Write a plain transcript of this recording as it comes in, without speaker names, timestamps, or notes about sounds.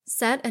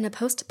Set in a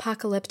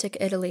post-apocalyptic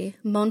Italy,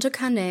 Mondo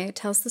Cane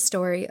tells the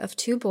story of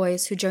two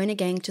boys who join a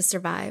gang to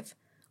survive,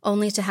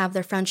 only to have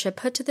their friendship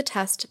put to the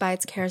test by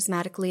its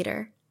charismatic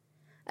leader.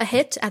 A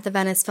hit at the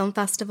Venice Film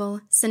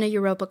Festival, Cine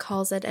Europa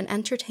calls it an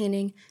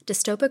entertaining,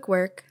 dystopic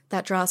work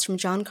that draws from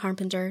John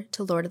Carpenter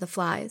to Lord of the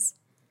Flies.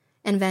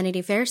 And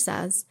Vanity Fair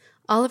says,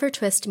 Oliver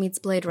Twist meets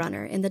Blade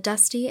Runner in the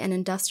dusty and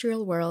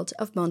industrial world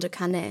of Mondo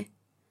Cane.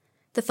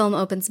 The film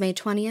opens May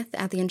 20th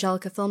at the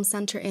Angelica Film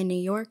Center in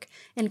New York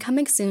and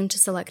coming soon to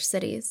select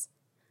cities.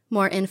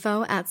 More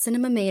info at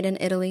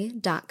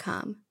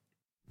cinemamadeinitaly.com.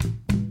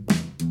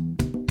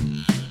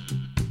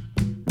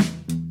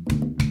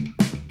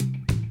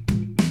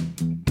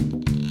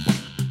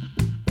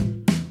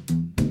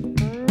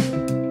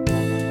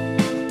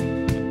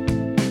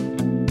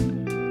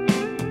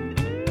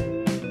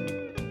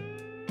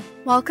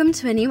 Welcome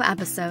to a new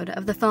episode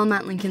of the Film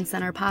at Lincoln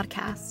Center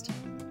podcast.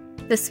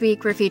 This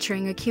week, we're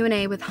featuring a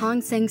Q&A with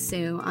Hong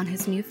Sang-soo on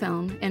his new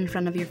film, In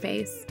Front of Your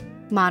Face,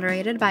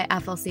 moderated by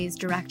FLC's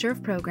Director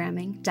of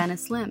Programming,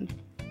 Dennis Lim.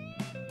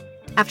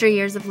 After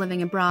years of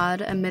living abroad,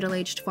 a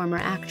middle-aged former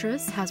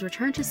actress has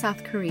returned to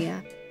South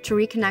Korea to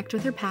reconnect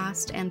with her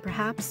past and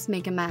perhaps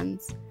make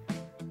amends.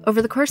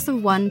 Over the course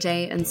of one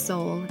day in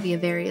Seoul, via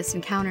various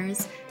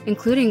encounters,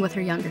 including with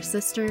her younger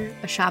sister,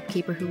 a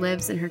shopkeeper who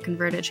lives in her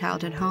converted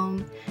childhood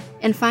home,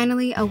 and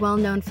finally a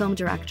well-known film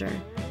director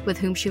with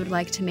whom she would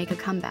like to make a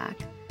comeback,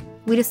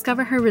 we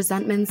discover her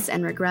resentments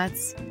and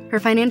regrets, her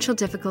financial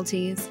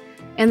difficulties,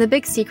 and the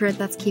big secret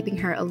that's keeping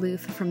her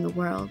aloof from the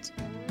world.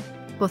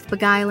 Both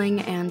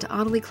beguiling and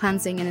oddly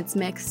cleansing in its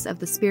mix of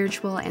the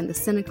spiritual and the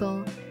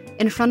cynical,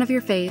 In Front of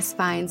Your Face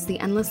finds the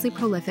endlessly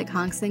prolific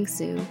Hong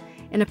Sang-soo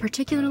in a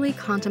particularly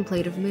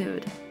contemplative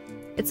mood.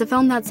 It's a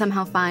film that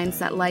somehow finds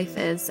that life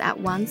is at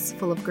once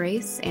full of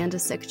grace and a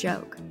sick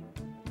joke.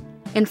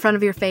 In Front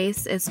of Your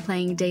Face is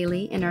playing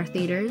daily in our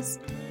theaters.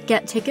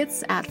 Get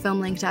tickets at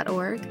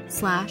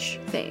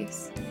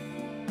filmlink.org/face.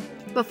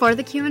 Before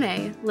the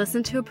Q&A,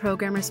 listen to a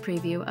programmer's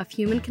preview of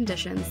Human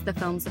Conditions, the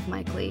films of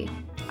Mike Leigh,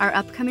 our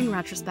upcoming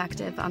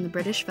retrospective on the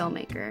British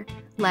filmmaker,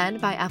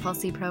 led by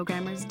FLC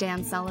programmers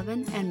Dan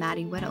Sullivan and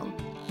Maddie Whittle.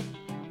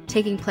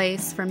 Taking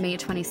place from May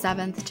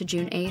 27th to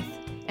June 8th,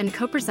 and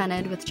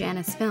co-presented with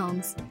Janus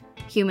Films,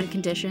 Human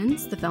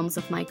Conditions, the films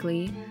of Mike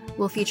Leigh,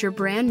 will feature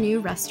brand new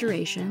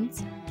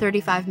restorations,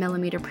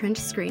 35mm print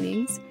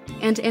screenings,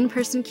 and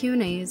in-person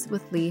Q&As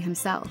with Leigh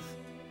himself.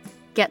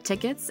 Get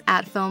tickets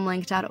at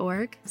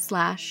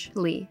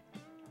filmlink.org/Leigh.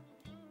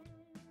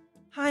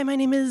 Hi, my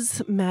name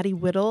is Maddie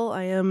Whittle.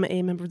 I am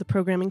a member of the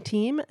programming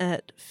team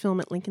at Film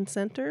at Lincoln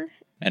Center.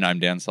 And I'm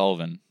Dan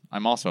Sullivan.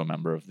 I'm also a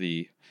member of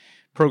the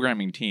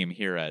programming team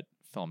here at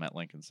Film at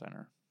Lincoln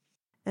Center.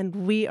 And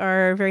we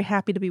are very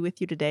happy to be with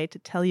you today to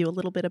tell you a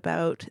little bit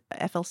about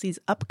FLC's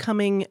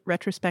upcoming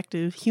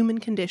retrospective Human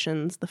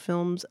Conditions, the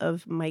films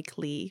of Mike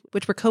Leigh,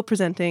 which we're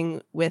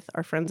co-presenting with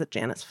our friends at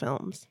Janus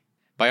Films.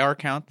 By our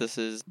count, this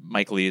is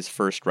Mike Leigh's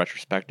first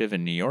retrospective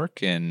in New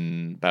York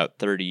in about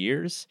 30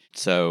 years.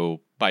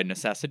 So by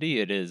necessity,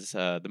 it is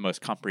the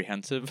most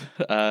comprehensive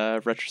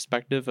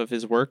retrospective of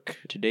his work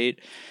to date.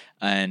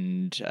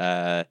 And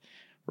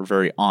we're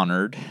very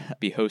honored to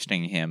be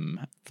hosting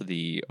him for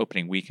the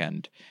opening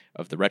weekend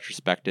of the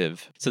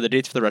retrospective. So the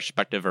dates for the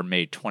retrospective are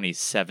May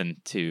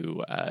 27th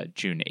to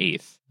June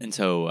 8th. And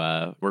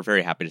so we're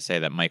very happy to say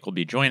that Mike will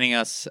be joining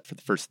us for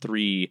the first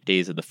 3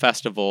 days of the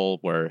festival,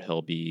 where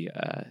he'll be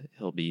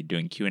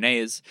doing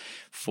Q&As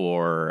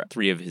for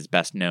 3 of his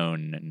best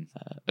known and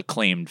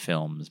acclaimed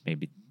films,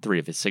 maybe 3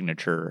 of his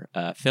signature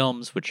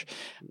films, which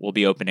we'll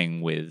be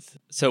opening with.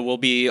 So we'll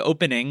be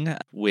opening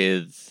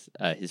with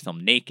his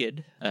film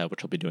Naked,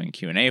 which he'll be doing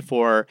Q&A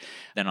for.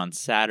 Then on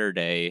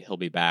Saturday, he'll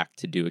be back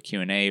to do a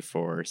Q&A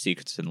for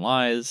Secrets and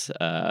Lies,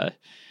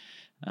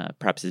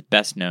 perhaps his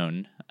best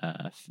known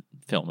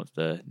film of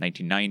the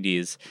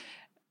 1990s.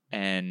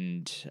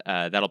 And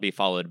that'll be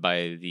followed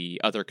by the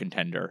other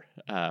contender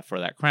for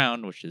that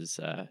crown, which is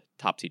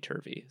Topsy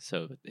Turvy.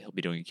 So he'll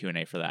be doing a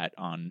Q&A for that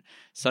on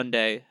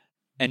Sunday.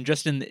 And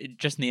just in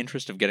the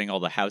interest of getting all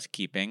the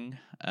housekeeping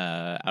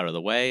out of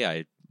the way,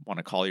 I want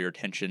to call your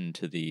attention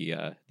to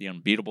the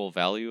unbeatable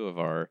value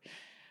of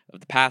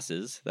the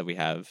passes that we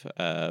have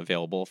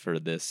available for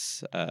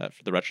this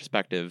for the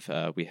retrospective.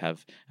 We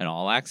have an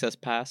all-access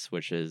pass,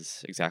 which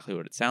is exactly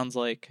what it sounds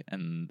like,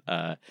 and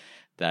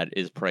that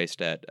is priced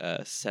at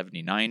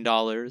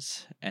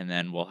 $79. And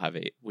then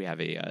we have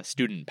a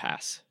student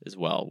pass as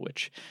well,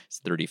 which is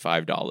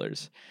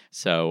 $35.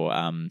 So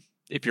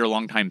if you're a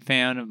longtime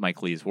fan of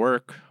Mike Leigh's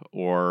work,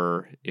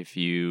 or if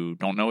you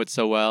don't know it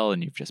so well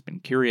and you've just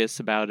been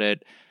curious about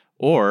it,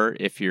 or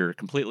if you're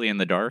completely in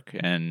the dark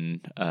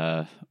and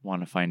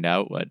want to find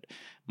out what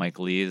Mike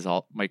Leigh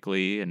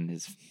and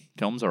his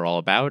films are all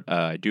about,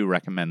 I do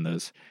recommend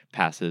those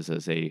passes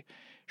as a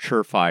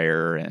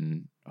surefire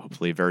and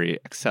hopefully very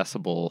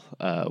accessible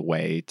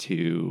way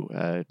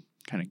to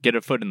kind of get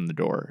a foot in the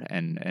door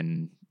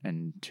and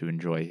to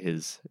enjoy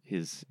his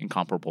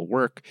incomparable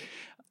work.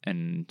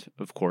 And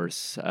of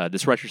course,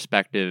 this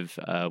retrospective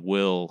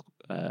will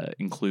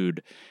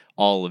include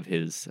all of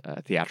his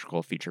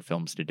theatrical feature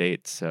films to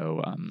date.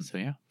 So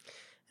yeah.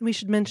 And we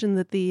should mention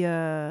that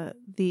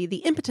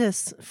the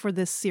impetus for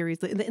this series,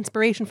 the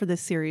inspiration for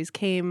this series,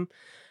 came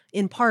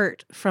in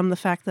part from the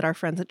fact that our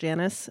friends at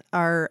Janus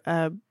are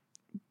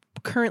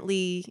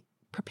currently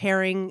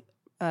preparing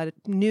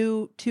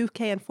new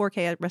 2K and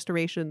 4K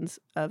restorations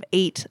of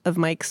 8 of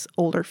Mike's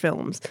older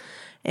films.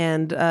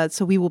 And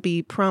so we will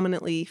be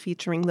prominently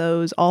featuring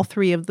those. All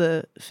 3 of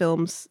the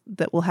films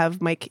that will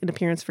have Mike in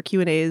appearance for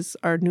Q&As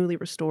are newly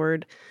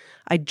restored.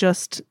 I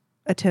just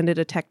attended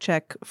a tech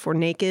check for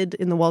Naked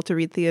in the Walter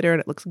Reed Theater, and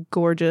it looks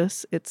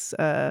gorgeous. It's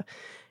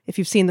if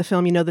you've seen the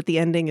film, you know that the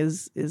ending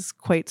is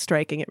quite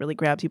striking. It really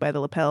grabs you by the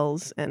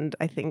lapels, and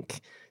I think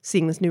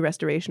seeing this new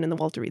restoration in the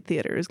Walter Reed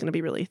Theater is going to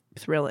be really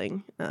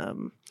thrilling,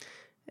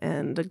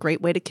 and a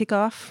great way to kick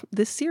off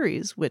this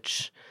series,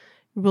 which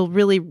will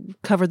really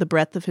cover the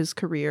breadth of his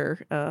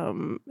career.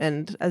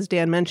 And as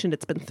Dan mentioned,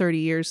 it's been 30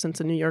 years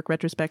since a New York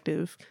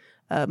retrospective.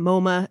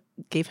 MoMA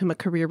gave him a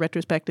career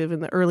retrospective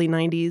in the early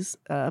 90s,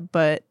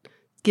 but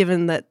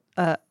given that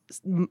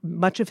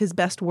much of his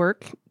best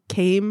work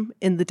came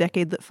in the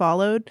decade that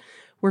followed,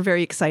 we're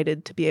very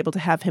excited to be able to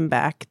have him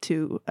back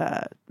to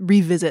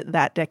revisit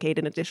that decade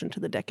in addition to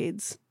the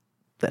decades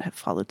that have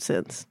followed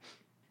since.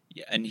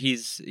 Yeah, and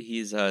he's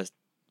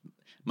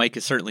Mike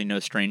is certainly no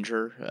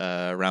stranger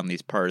around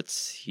these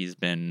parts. He's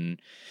been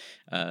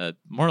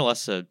more or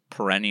less a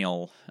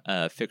perennial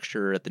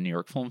fixture at the New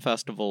York Film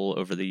Festival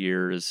over the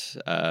years.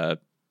 I'd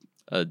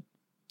say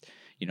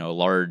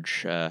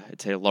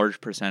a large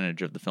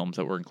percentage of the films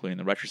that were included in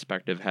the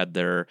retrospective had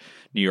their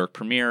New York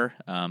premiere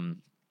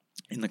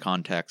in the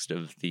context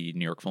of the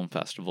New York Film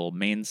Festival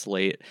main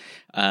slate.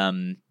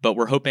 But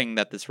we're hoping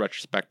that this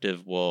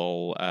retrospective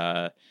will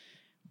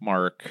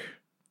mark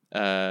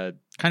kind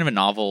of a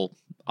novel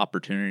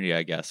opportunity,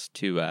 I guess,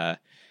 to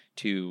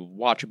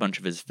watch a bunch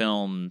of his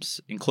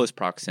films in close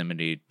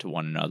proximity to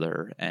one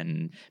another,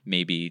 and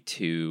maybe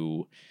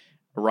to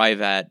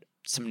arrive at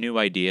some new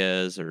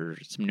ideas or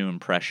some new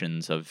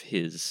impressions of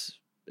his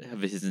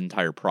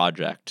entire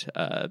project,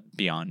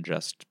 beyond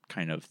just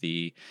kind of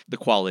the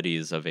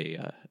qualities of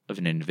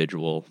an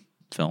individual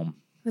film.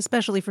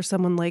 Especially for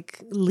someone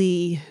like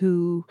Lee,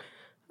 who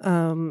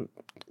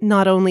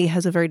not only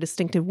has a very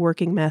distinctive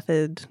working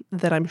method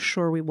that I'm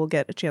sure we will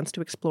get a chance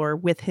to explore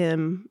with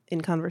him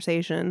in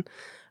conversation,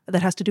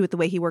 that has to do with the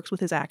way he works with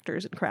his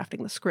actors and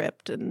crafting the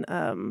script and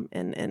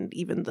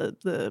even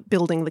the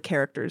building the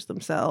characters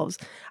themselves.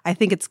 I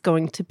think it's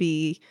going to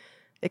be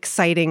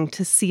exciting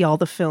to see all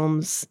the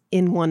films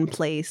in one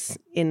place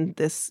in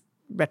this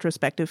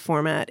retrospective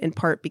format, in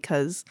part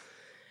because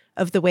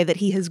of the way that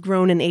he has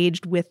grown and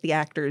aged with the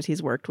actors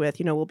he's worked with.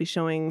 You know, we'll be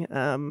showing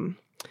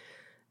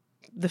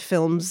the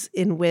films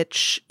in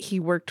which he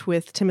worked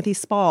with Timothy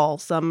Spall,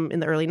 some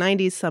in the early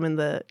 90s, some in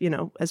the,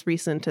 as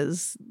recent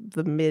as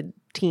the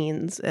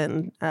mid-teens.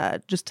 And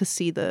just to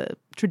see the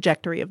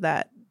trajectory of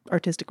that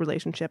artistic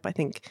relationship, I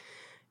think,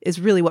 is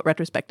really what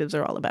retrospectives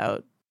are all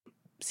about,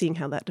 seeing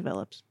how that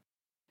develops.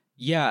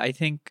 Yeah, I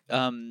think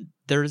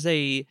there's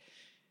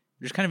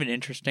kind of an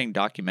interesting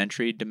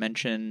documentary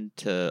dimension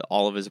to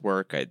all of his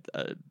work.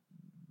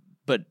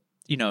 But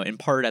in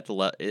part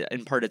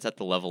it's at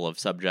the level of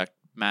subject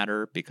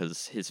matter,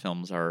 because his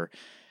films are,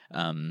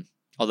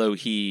 although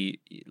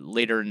he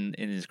later in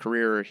his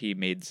career he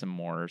made some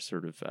more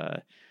sort of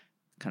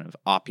kind of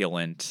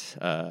opulent,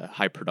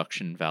 high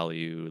production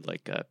value,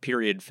 like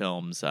period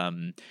films. I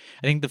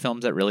think the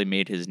films that really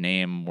made his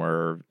name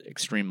were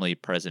extremely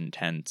present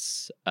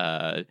tense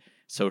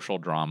social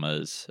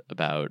dramas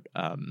about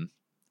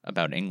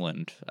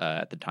England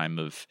at the time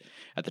of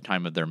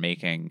their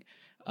making,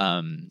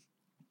 and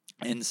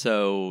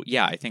so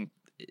yeah, I think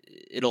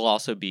it'll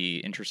also be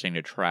interesting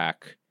to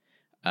track,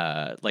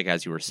 like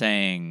as you were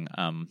saying,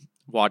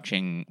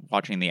 watching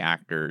the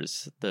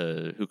actors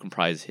who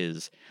comprise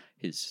his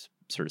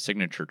sort of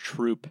signature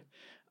troupe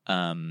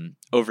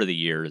over the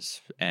years,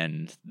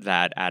 and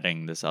that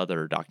adding this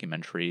other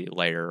documentary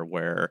layer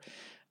where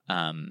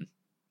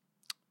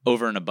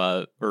over and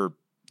above, or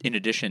in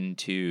addition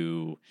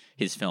to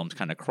his films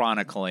kind of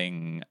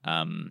chronicling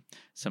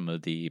some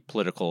of the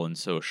political and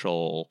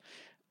social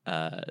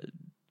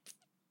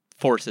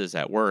forces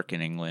at work in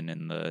England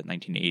in the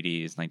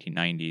 1980s,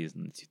 1990s,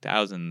 and the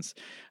 2000s,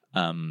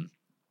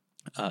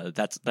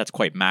 that's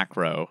quite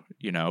macro,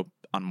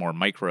 on more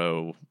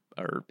micro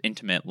or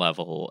intimate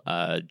level,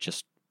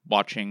 just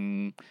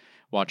watching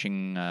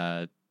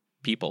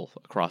people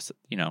across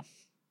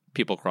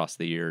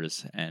the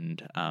years,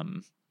 and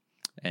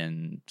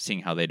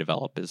seeing how they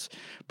develop as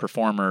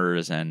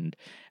performers and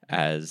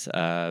as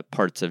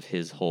parts of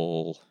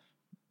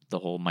the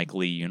whole Mike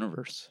Leigh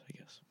universe, I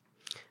guess.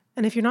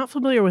 And if you're not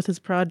familiar with his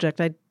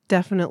project, I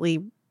definitely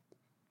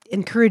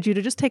encourage you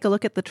to just take a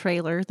look at the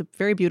trailer, the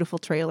very beautiful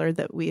trailer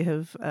that we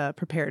have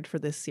prepared for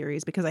this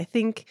series, because I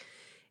think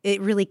it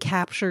really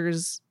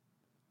captures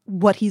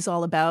what he's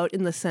all about,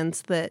 in the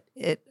sense that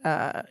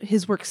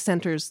his work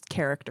centers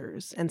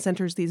characters and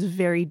centers these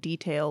very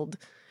detailed,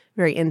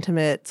 very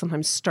intimate,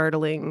 sometimes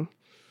startling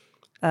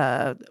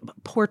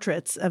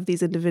portraits of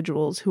these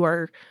individuals who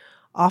are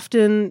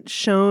often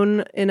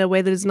shown in a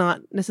way that is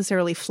not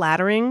necessarily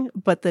flattering,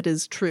 but that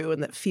is true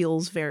and that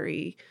feels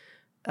very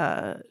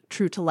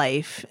true to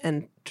life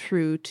and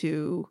true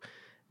to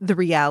the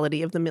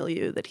reality of the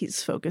milieu that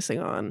he's focusing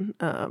on.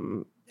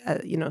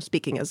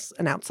 Speaking as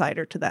an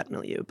outsider to that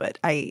milieu, but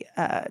I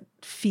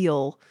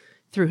feel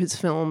through his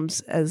films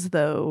as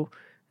though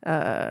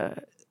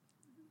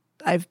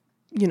I've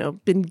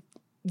been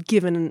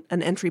given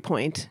an entry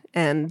point,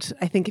 and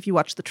I think if you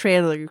watch the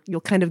trailer,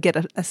 you'll kind of get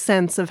a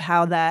sense of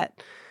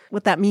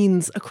what that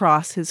means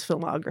across his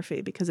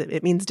filmography, because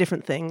it means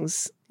different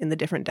things in the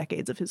different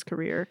decades of his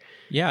career.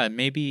 Yeah,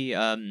 maybe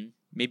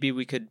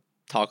we could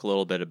talk a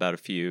little bit about a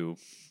few,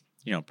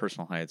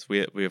 personal highlights.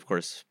 We of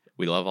course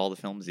we love all the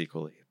films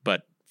equally,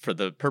 but for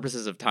the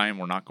purposes of time,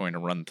 we're not going to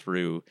run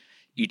through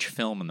each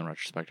film in the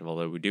retrospective,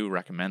 although we do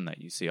recommend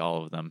that you see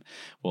all of them.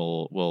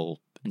 We'll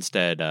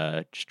instead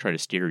just try to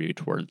steer you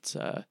towards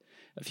a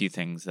few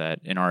things that,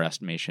 in our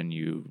estimation,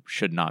 you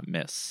should not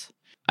miss.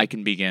 I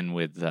can begin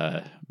with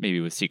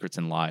maybe with Secrets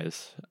and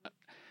Lies,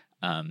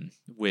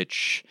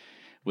 which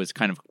was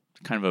kind of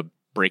a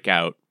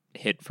breakout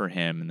hit for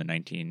him in the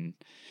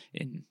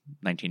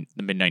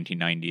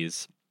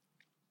mid-1990s.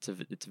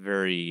 It's a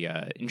very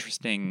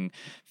interesting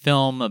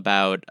film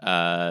about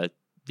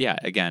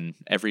again,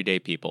 everyday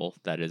people.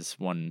 That is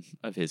one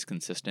of his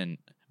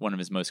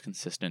most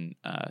consistent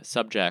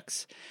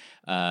subjects.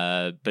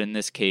 But in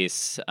this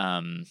case,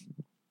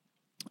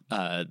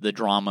 the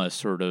drama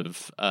sort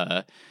of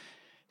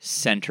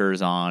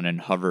centers on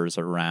and hovers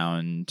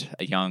around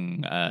a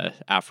young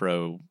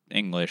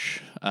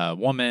Afro-English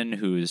woman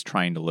who is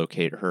trying to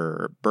locate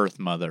her birth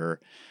mother,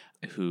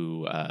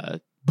 who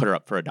put her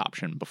up for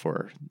adoption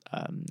before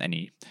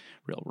any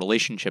real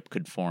relationship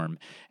could form.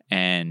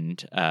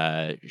 And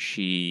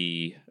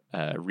she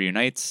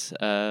reunites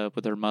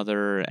with her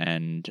mother,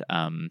 and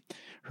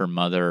her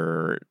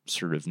mother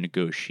sort of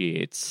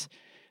negotiates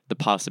the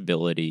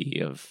possibility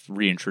of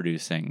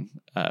reintroducing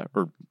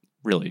or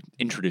really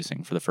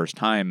introducing for the first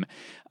time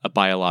a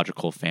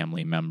biological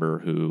family member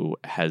who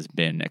has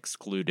been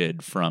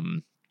excluded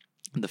from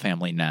the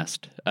family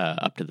nest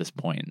up to this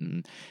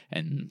point,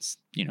 and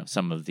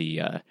some of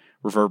the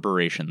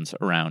reverberations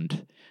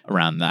around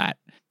that.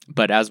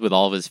 But as with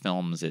all of his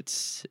films,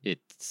 it's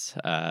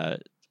a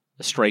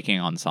striking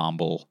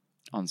ensemble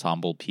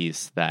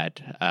piece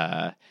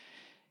that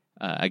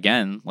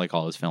again, like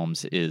all his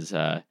films, is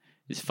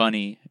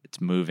funny. It's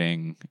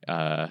moving.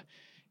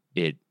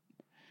 It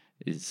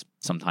is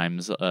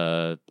sometimes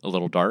a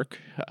little dark,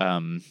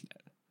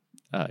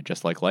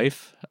 just like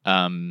life.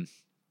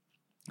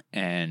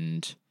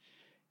 And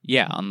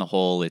yeah, on the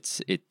whole,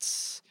 it's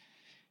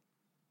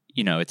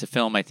a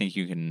film I think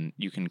you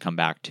can come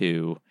back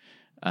to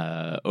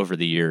over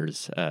the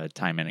years,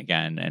 time and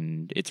again,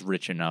 and it's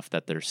rich enough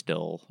that there's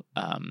still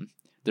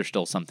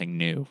something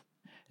new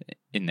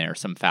in there,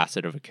 some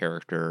facet of a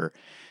character,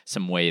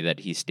 some way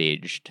that he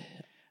staged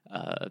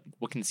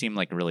what can seem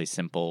like a really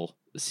simple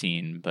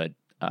scene, but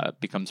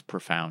becomes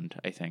profound,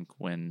 I think,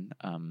 when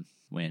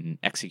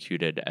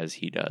executed as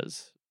he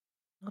does.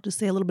 I'll just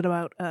say a little bit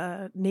about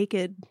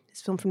Naked,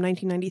 his film from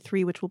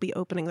 1993, which we'll be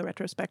opening the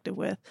retrospective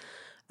with,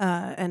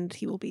 and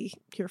he will be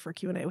here for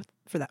Q&A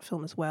for that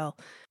film as well.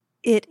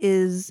 It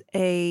is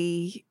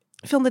a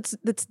film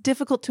that's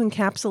difficult to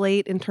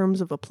encapsulate in terms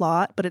of a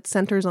plot, but it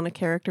centers on a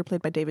character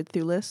played by David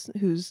Thewlis,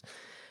 who's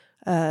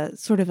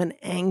sort of an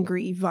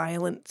angry,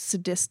 violent,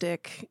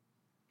 sadistic,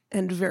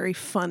 and very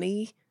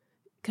funny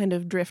kind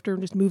of drifter,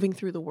 just moving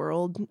through the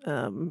world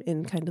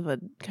in kind of a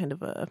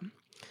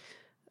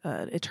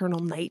eternal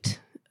night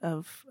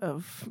of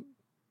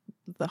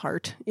the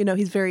heart.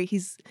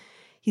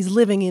 He's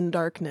living in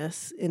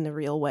darkness in a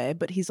real way,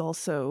 but he's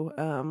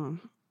also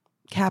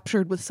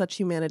captured with such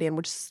humanity and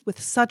with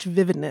such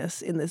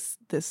vividness in this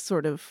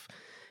sort of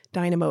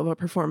dynamo of a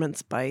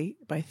performance by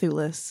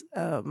Thewlis,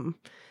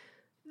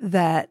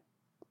 that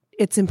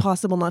it's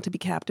impossible not to be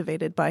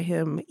captivated by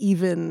him,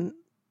 even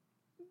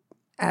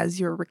as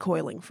you're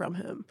recoiling from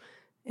him.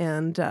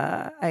 And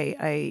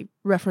I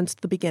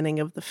referenced the beginning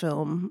of the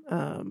film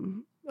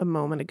a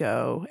moment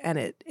ago,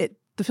 and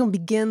the film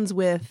begins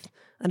with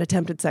an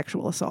attempted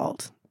sexual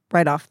assault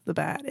right off the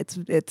bat.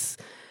 It's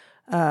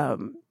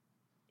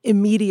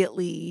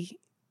immediately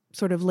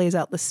sort of lays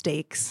out the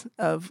stakes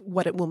of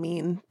what it will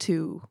mean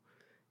to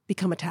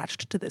become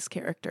attached to this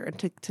character and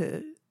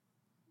to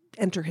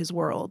enter his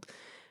world.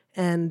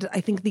 And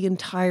I think the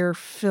entire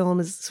film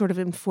is sort of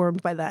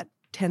informed by that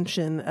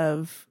tension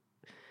of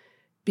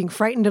being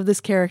frightened of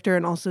this character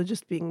and also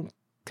just being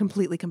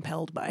completely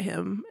compelled by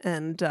him.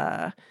 And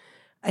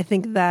I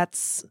think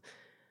that's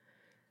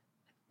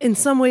in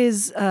some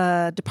ways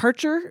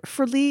departure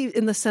for Lee,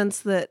 in the sense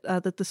that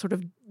that the sort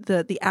of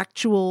the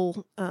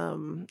actual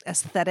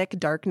aesthetic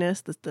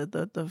darkness,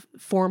 the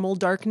formal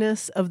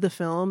darkness of the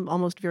film,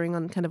 almost veering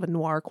on kind of a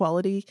noir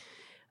quality,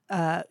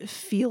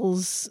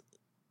 feels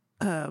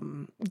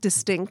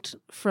distinct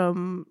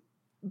from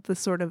the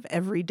sort of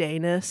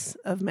everydayness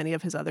of many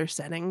of his other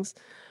settings.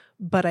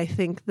 But I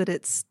think that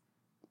it's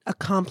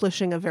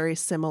accomplishing a very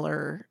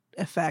similar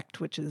effect,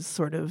 which is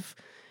sort of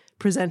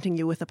presenting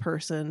you with a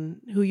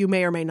person who you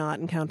may or may not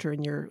encounter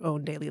in your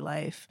own daily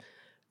life,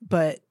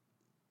 but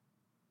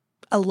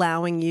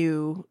allowing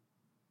you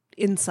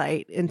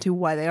insight into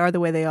why they are the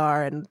way they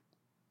are, and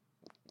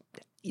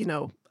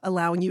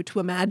allowing you to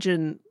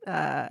imagine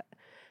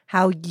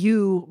how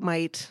you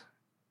might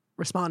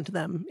respond to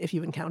them if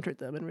you encountered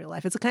them in real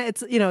life. It's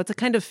a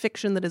kind of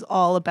fiction that is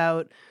all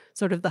about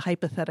sort of the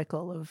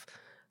hypothetical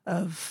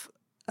of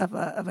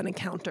an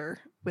encounter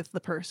with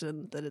the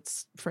person that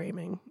it's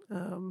framing.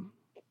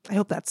 I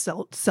hope that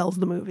sells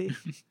the movie.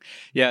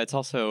 Yeah, it's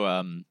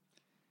also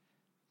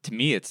to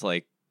me, it's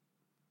like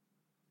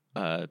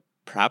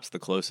perhaps the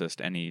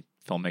closest any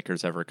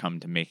filmmakers ever come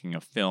to making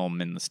a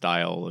film in the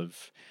style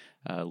of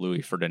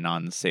Louis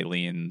Ferdinand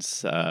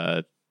Céline's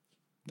kind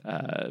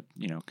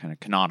of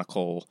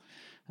canonical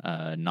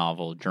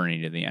novel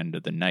Journey to the End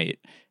of the Night.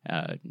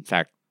 In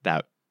fact,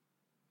 that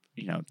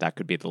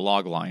could be the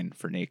log line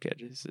for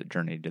Naked, is a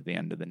Journey to the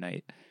End of the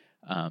Night.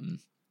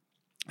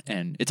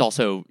 And it's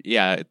also,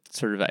 it's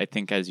sort of, I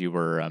think, as you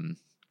were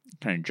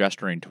kind of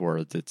gesturing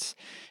towards, it's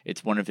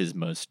one of his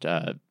most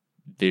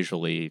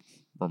visually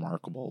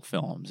remarkable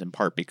films, in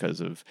part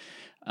because of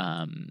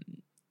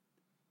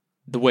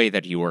the way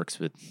that he works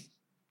with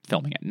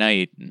filming at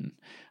night and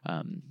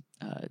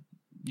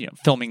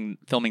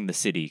filming the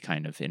city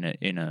kind of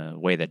in a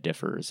way that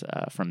differs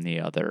from the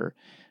other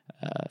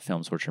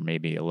films, which are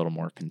maybe a little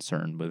more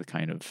concerned with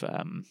kind of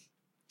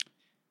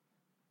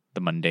the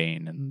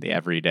mundane and the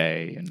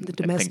everyday and the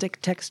domestic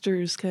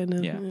textures, kind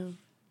of. Yeah.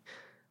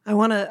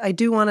 I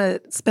do want to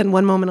spend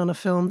one moment on a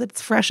film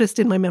that's freshest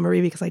in my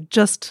memory because I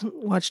just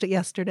watched it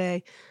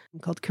yesterday,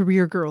 called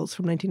Career Girls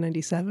from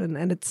 1997,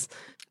 and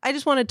I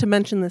just wanted to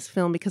mention this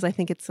film because I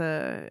think it's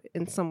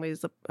in some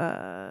ways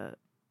a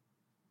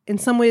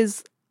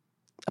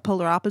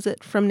polar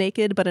opposite from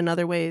Naked, but in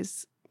other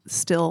ways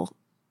still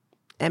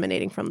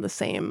emanating from the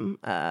same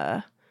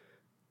mind.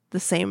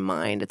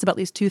 It's about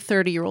these two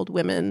 30-year-old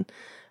women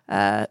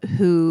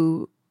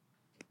who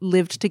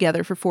lived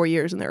together for 4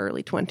 years in their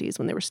early 20s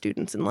when they were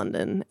students in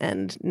London.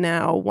 And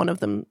now one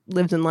of them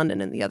lives in London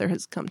and the other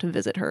has come to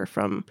visit her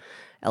from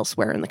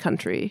elsewhere in the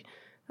country.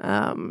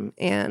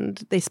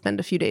 And they spend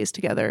a few days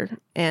together.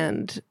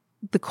 And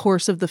the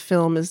course of the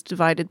film is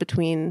divided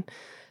between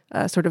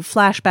sort of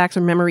flashbacks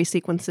or memory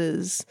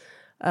sequences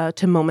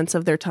to moments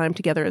of their time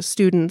together as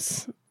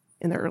students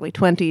in their early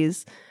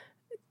 20s,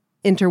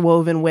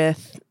 interwoven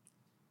with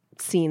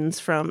scenes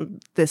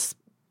from this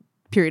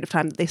period of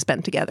time that they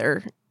spent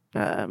together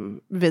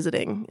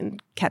visiting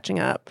and catching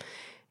up.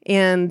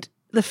 And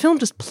the film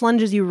just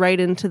plunges you right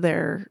into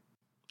their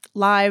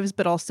lives,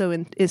 but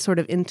also is sort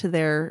of into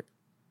their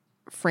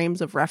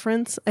frames of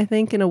reference, I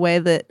think, in a way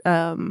that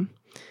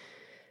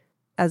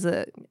as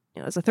a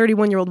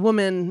 31-year-old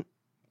woman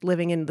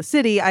living in the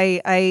city,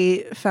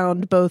 I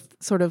found both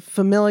sort of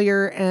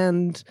familiar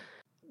and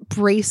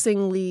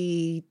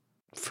bracingly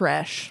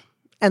fresh.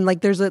 And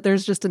like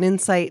there's just an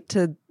insight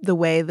to the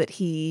way that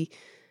he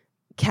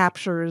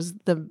captures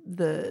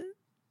the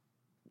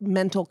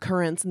mental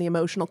currents and the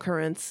emotional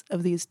currents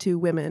of these two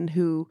women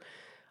who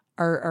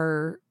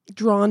are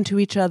drawn to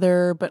each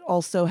other, but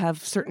also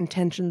have certain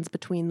tensions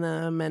between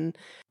them, and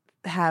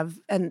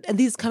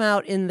these come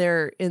out in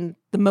the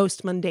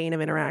most mundane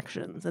of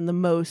interactions and the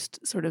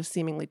most sort of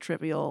seemingly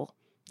trivial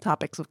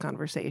topics of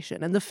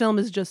conversation. And the film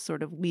is just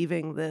sort of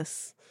weaving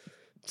this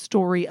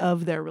story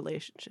of their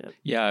relationship.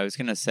 Yeah, I was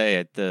gonna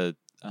say the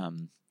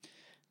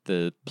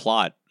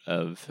plot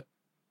of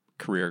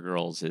Career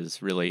Girls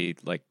is really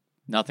like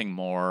nothing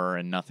more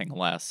and nothing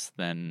less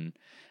than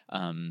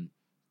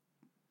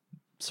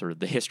sort of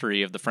the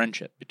history of the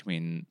friendship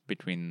between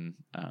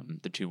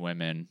the two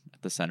women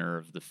at the center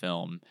of the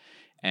film.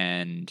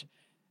 And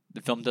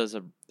the film does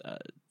a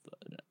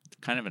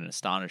kind of an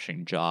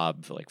astonishing job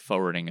of like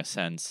forwarding a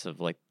sense of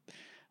like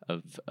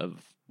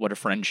of what a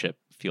friendship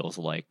feels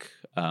like,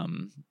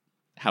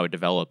 how it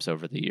develops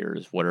over the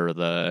years, what are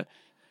the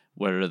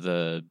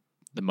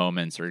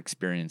moments or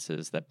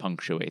experiences that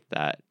punctuate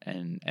that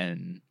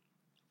and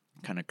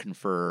kind of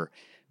confer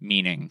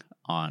meaning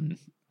on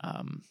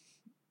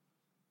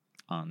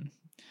a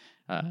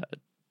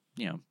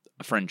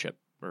friendship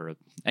or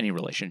any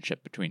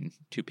relationship between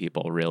two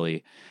people,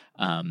 really.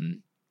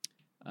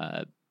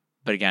 But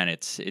again,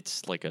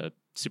 it's like a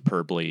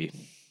superbly,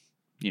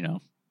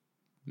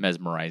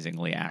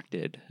 mesmerizingly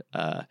acted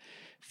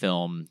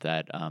film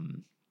that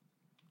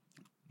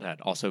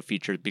also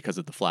features, because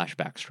of the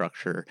flashback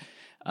structure,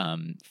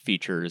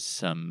 features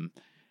some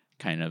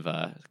kind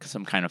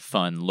of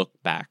fun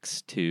look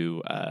backs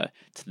to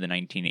the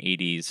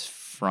 1980s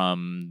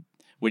from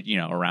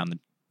around the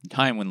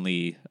time when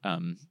Lee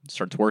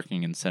starts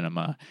working in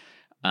cinema.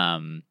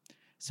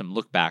 Some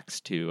look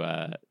backs to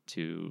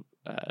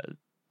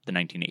the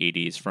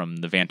 1980s from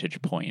the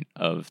vantage point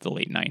of the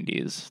late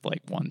 90s,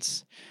 like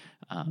once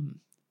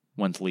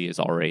Lee is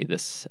already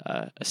this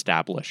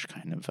established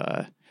kind of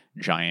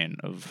giant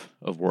of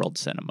world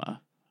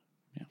cinema.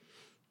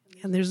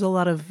 And there's a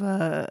lot of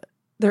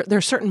there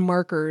are certain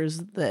markers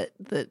that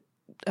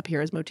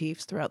appear as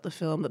motifs throughout the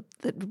film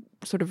that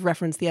sort of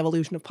reference the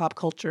evolution of pop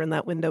culture in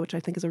that window, which I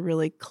think is a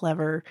really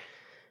clever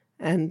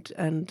and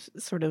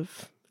sort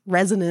of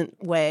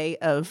resonant way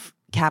of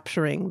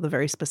capturing the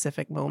very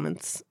specific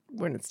moments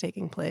when it's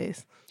taking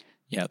place.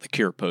 Yeah, the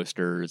Cure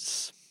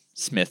posters,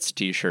 Smith's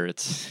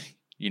T-shirts,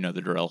 you know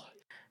the drill.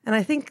 And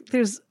I think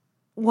there's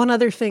one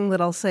other thing that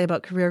I'll say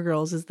about Career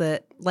Girls is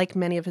that, like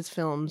many of his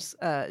films,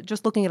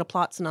 just looking at a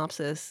plot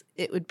synopsis,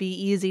 it would be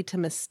easy to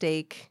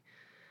mistake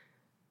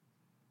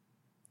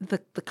the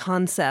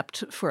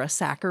concept for a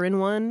saccharine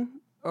one,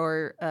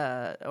 or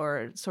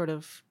sort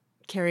of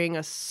carrying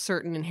a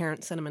certain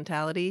inherent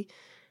sentimentality.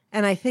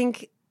 And I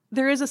think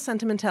there is a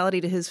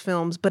sentimentality to his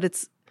films, but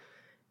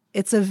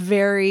it's a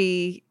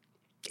very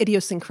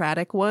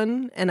idiosyncratic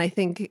one. And I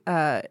think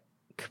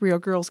Career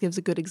Girls gives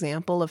a good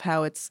example of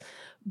how it's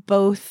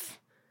both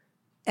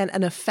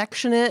an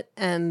affectionate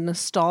and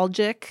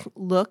nostalgic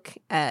look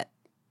at,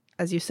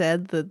 as you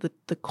said,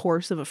 the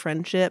course of a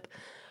friendship,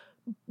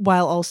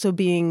 while also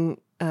being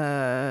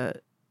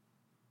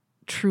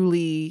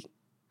truly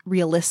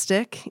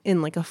realistic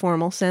in like a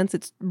formal sense.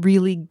 It's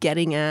really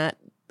getting at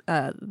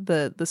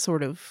the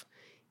sort of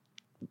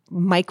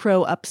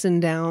micro ups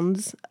and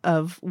downs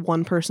of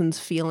one person's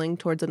feeling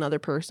towards another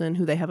person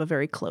who they have a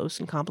very close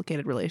and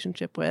complicated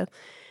relationship with.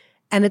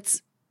 And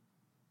it's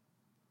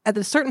at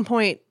a certain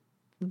point,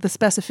 the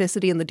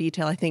specificity and the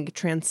detail, I think,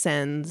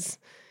 transcends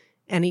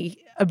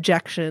any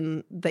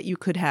objection that you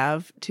could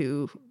have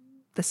to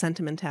the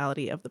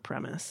sentimentality of the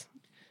premise.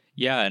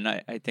 Yeah, and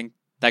I think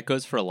that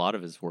goes for a lot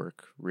of his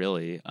work,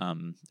 really.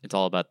 It's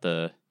all about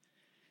the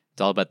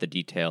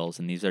details,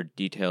 and these are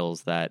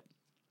details that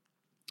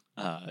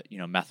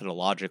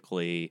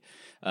methodologically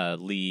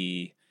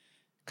Lee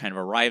kind of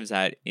arrives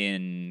at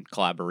in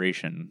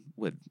collaboration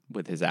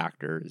with his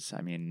actors.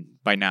 I mean,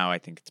 by now I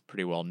think it's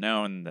pretty well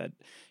known that,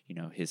 you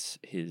know, his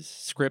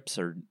scripts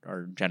are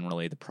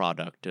generally the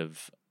product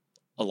of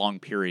a long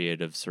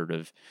period of sort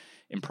of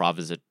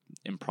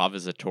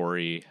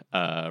improvisatory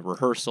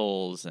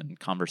rehearsals and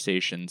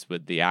conversations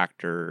with the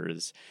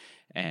actors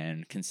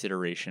and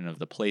consideration of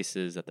the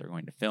places that they're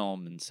going to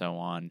film and so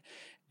on.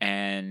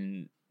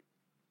 And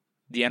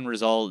the end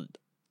result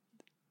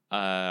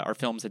are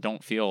films that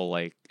don't feel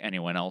like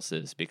anyone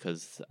else's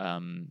because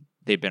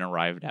they've been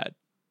arrived at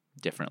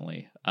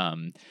differently.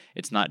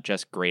 It's not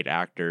just great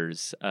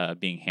actors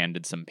being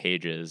handed some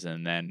pages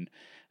and then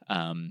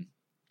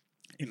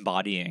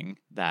embodying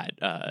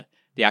that.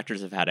 The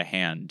actors have had a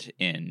hand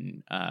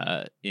in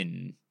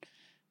kind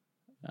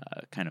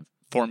of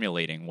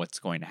formulating what's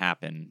going to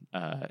happen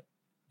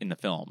in the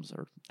films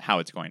or how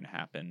it's going to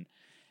happen,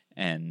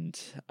 and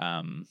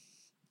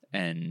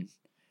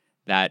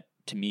that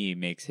to me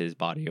makes his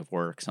body of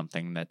work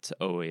something that's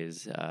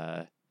always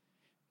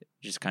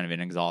just kind of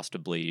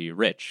inexhaustibly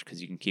rich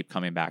because you can keep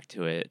coming back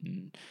to it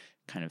and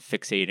kind of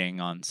fixating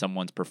on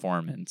someone's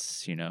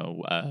performance,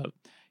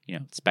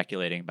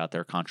 speculating about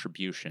their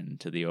contribution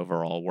to the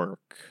overall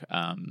work.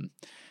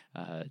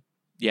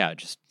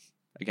 Just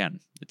again,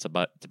 it's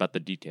about the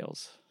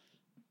details.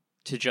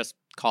 To just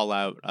call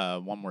out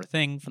one more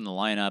thing from the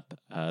lineup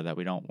that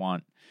we don't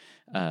want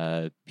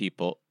to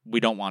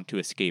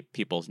escape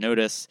people's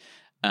notice.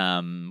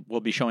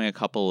 We'll be showing a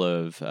couple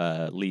of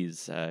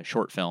Lee's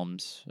short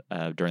films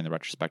during the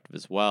retrospective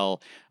as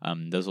well.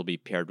 Those will be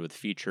paired with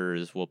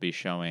features. We'll be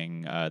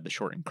showing The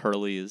Short and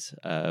Curlies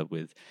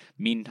with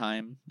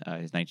Meantime,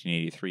 his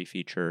 1983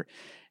 feature,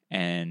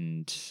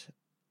 and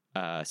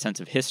Sense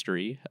of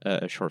History,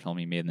 a short film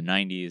he made in the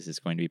 90s, is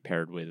going to be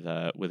paired with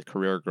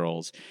Career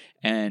Girls.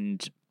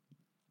 And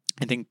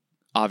I think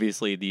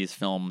obviously these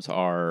films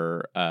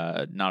are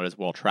not as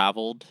well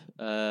traveled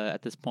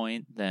at this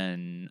point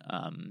than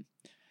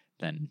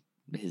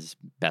his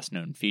best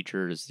known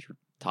features, your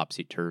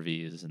Topsy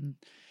Turvies and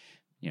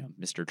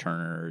Mr.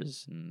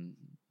 Turner's and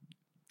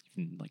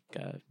even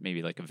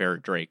maybe like a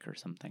Vera Drake or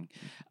something.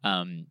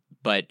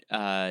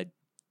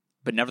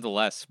 But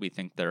nevertheless, we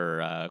think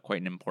they're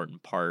quite an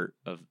important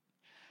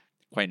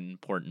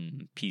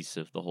piece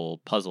of the whole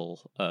puzzle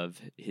of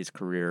his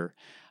career.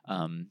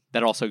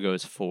 That also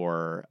goes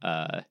for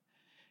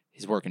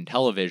his work in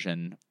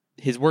television.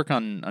 His work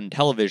on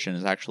television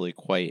is actually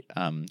quite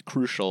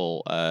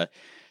crucial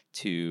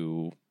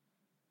to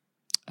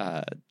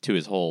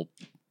his whole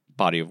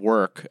body of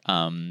work,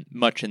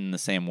 much in the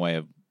same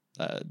way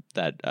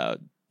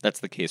that's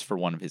the case for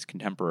one of his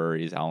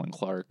contemporaries, Alan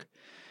Clark,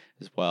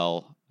 as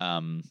well.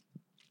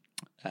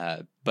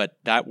 But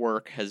that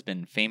work has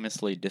been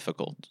famously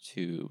difficult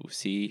to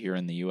see here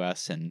in the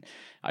U.S., and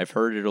I've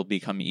heard it'll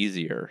become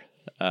easier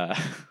at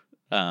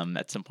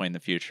some point in the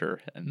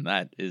future, and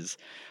that is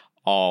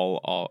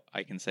all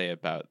I can say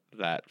about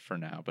that for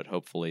now. But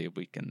hopefully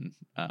we can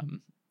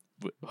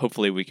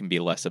be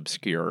less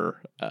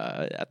obscure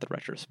at the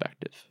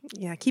retrospective.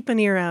 Yeah, keep an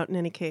ear out in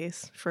any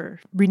case for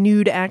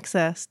renewed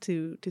access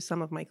to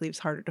some of Mike Leave's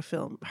harder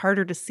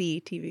to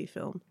see TV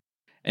film.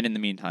 And in the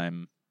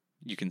meantime,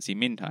 you can see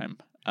Meantime.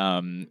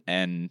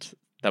 And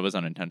that was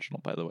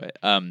unintentional, by the way.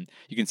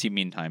 You can see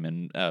Meantime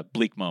and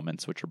Bleak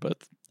Moments, which are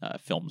both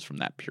films from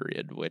that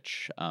period,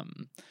 which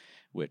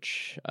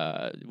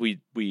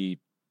we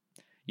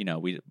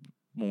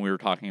when we were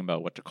talking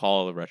about what to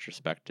call the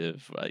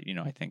retrospective,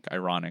 I think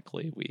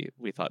ironically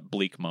we thought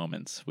Bleak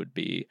Moments would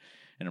be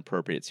an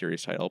appropriate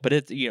series title,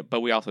 but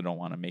but we also don't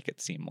want to make it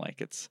seem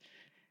like it's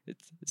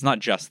not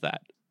just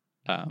that.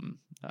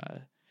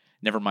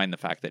 Never mind the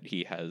fact that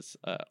he has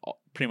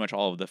pretty much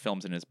all of the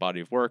films in his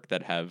body of work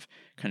that have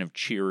kind of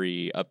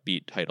cheery,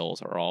 upbeat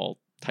titles are all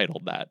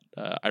titled that,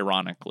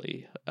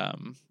 ironically.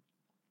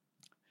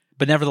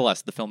 But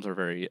nevertheless, the films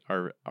are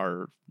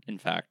in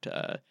fact,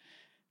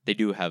 they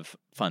do have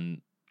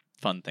fun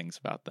things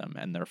about them,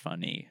 and they're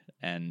funny,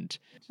 and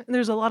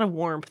there's a lot of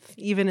warmth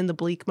even in the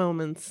bleak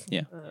moments.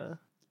 Yeah, and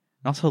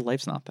also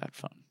life's not that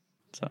fun.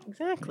 So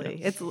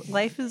exactly, it's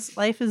life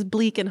is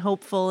bleak and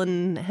hopeful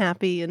and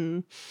happy.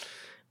 And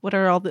what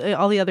are all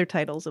the other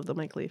titles of the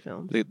Mike Leigh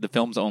films? The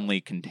films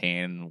only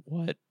contain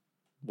what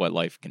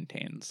life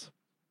contains,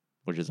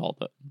 which is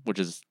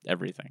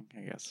everything,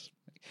 I guess.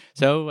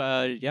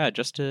 So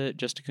just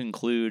to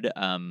conclude,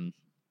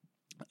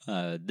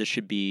 this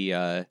should be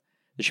a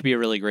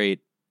really great,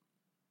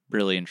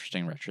 really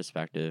interesting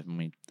retrospective,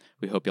 and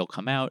we hope you'll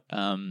come out,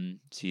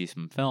 see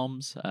some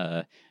films,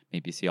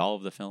 maybe see all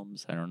of the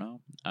films. I don't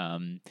know,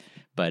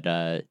 but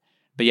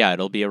yeah,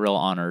 it'll be a real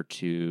honor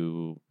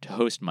to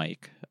host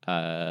Mike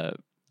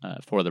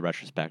for the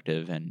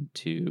retrospective and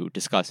to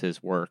discuss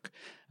his work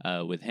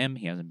with him.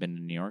 He hasn't been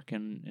to New York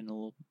in a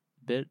little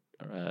bit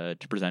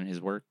to present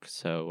his work,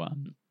 so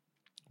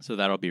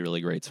that'll be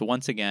really great. So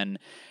once again,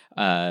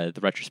 the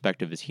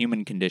retrospective is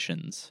Human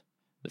Conditions,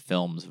 the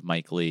films of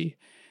Mike Leigh.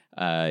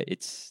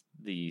 It's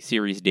the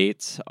series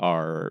dates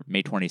are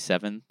May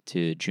 27th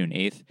to June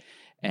 8th,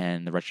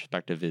 and the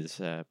retrospective is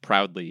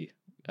proudly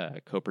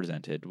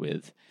co-presented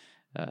with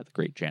the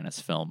great Janus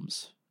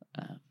Films.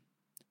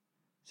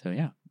 So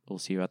yeah, we'll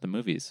see you at the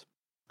movies.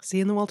 See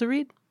you in the Walter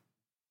Reed.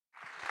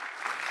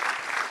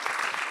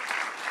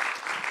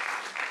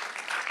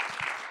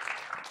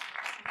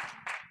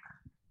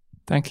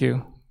 Thank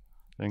you.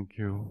 Thank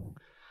you.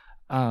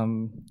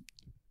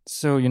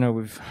 So,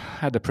 we've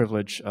had the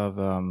privilege of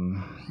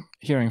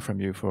hearing from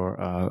you for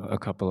a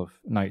couple of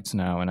nights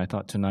now, and I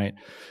thought tonight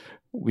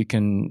we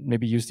can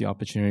maybe use the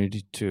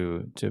opportunity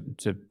to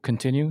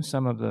continue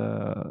some of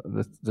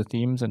the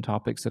themes and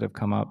topics that have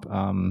come up,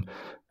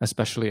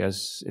 especially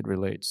as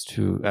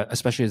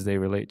they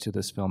relate to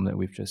this film that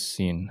we've just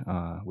seen,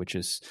 which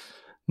is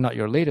not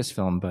your latest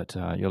film, but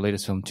your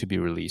latest film to be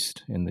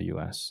released in the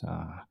U.S.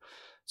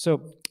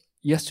 So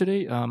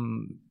yesterday,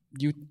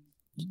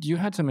 you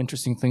had some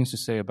interesting things to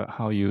say about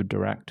how you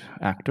direct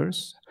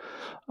actors.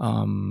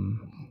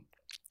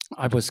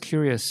 I was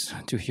curious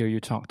to hear you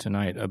talk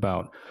tonight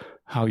about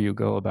how you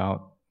go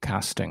about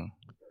casting,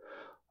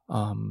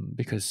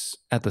 because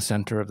at the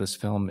center of this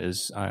film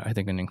is, I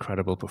think, an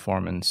incredible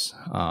performance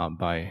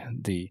by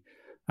the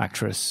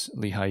actress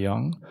Lee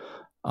Ha-young.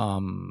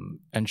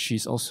 And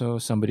she's also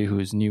somebody who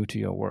is new to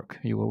your work.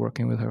 You were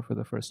working with her for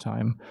the first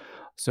time.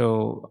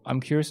 So I'm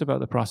curious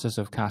about the process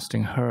of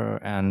casting her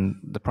and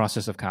the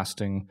process of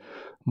casting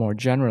more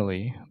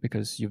generally,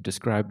 because you've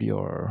described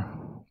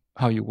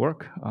how you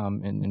work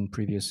in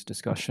previous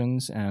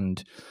discussions.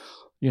 And,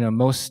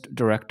 most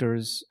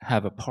directors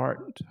have a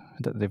part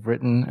that they've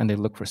written and they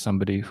look for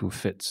somebody who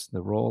fits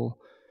the role.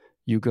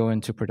 You go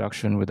into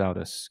production without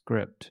a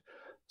script.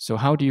 So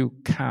how do you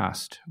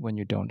cast when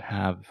you don't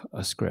have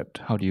a script?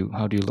 How do you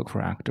look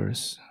for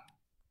actors?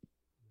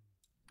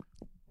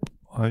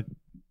 I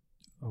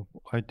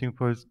think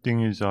first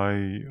thing is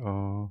I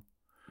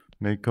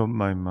make up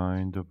my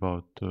mind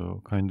about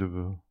the kind of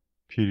a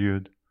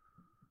period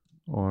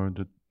or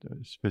the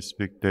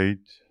specific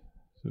date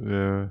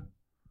where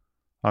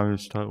I will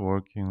start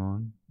working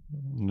on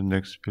the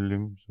next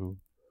film. So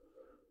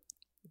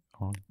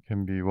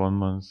can be 1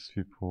 month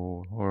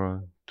before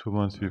or 2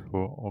 months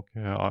before.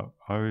 Okay,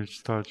 I will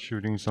start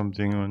shooting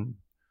something on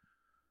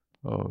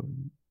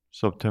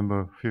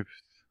September 5th,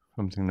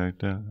 something like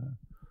that.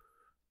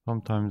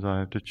 Sometimes I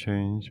have to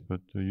change,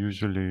 but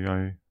usually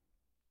I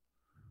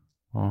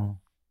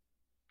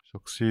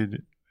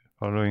succeed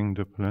following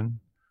the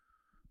plan.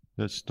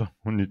 That's the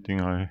only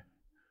thing I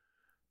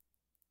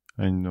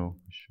know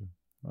for sure.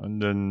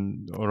 And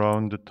then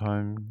around the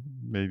time,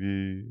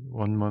 maybe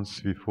 1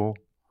 month before,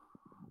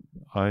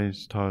 I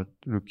start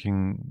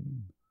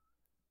thinking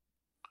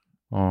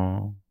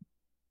about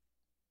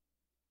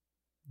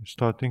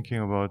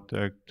the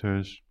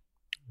actors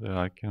that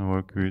I can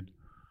work with,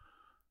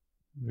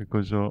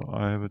 because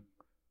I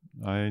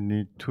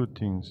need two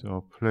things: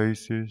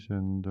 places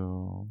and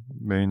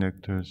main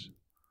actors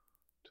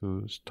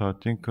to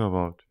start thinking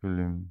about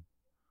film.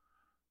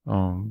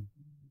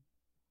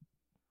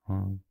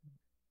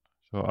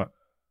 So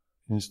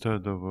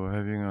instead of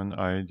having an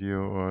idea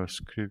or a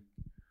script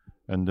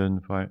and then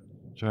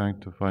trying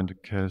to find the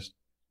cast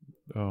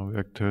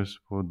actors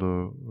for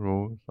the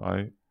roles,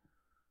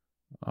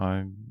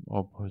 I'm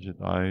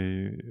opposite.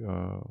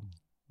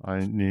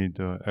 I need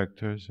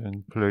actors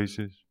and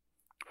places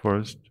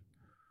first,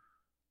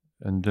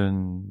 and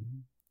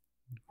then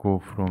go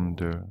from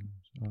there.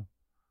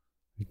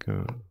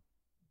 So,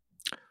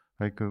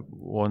 like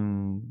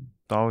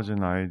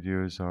 1,000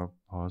 ideas are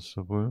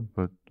possible,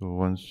 but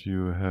once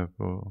you have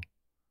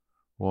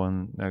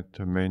one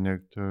actor, main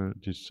actor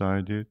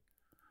decided,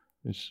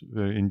 it's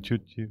very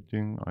intuitive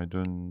thing. I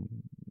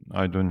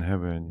don't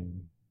have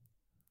any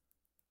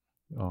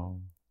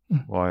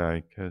why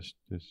I cast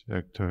this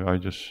actor. I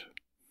just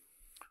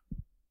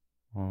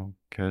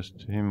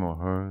cast him or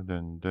her.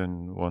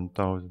 Then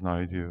 1,000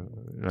 idea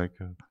like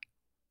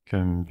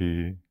can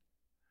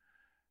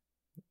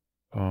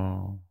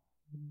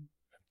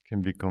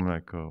become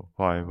like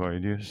 5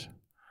 ideas,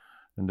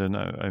 and then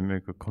I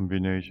make a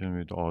combination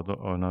with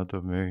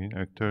another main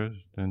actors,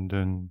 and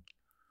then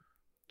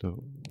the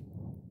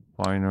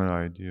final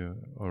idea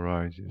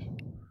arises.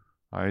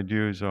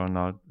 Ideas are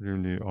not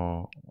really,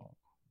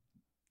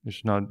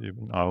 it's not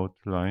even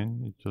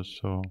outline. It's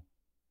just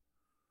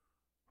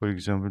for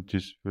example,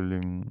 this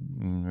film,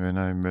 when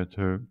I met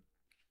her,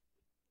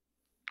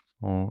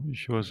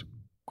 she was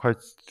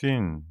quite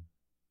thin,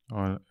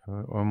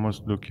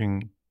 almost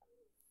looking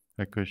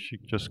like she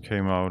just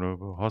came out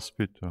of a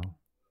hospital.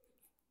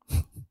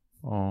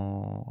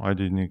 I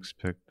didn't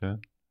expect that,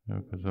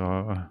 because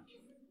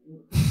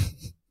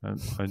and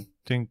I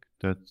think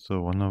that's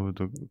one of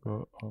the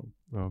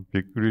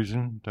big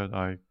reason that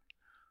I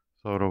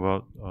thought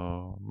about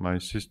my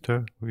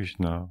sister, who has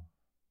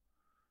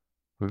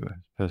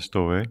passed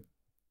away,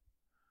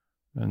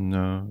 and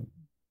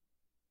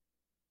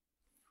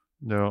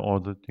there are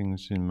other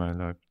things in my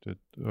life that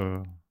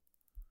are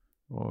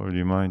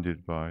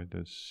reminded by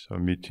this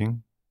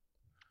meeting.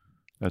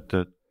 At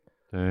that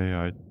day,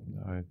 I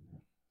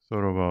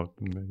thought about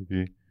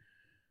maybe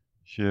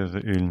she has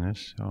an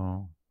illness,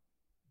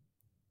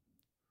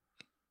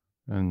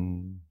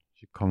 and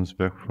she comes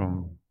back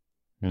from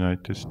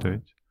United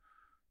States.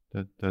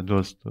 That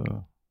was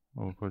the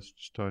first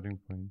starting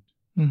point.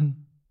 Mm-hmm.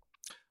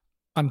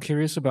 I'm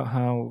curious about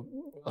how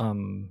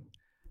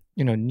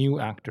new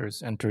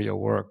actors enter your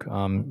work.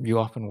 You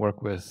often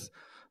work with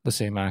the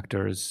same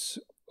actors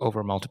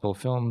over multiple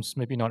films.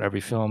 Maybe not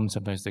every film.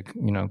 Sometimes they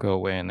go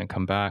away and then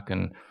come back.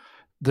 And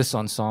this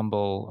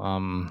ensemble,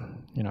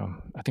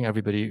 I think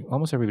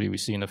almost everybody we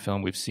see in a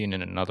film, we've seen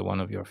in another one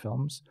of your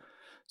films.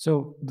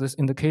 So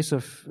in the case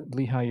of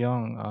Lee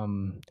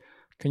Ha-young,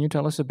 can you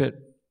tell us a bit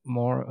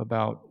more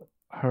about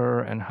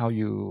her and how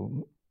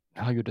you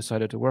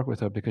decided to work with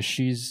her? Because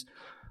she's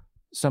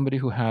somebody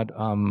who has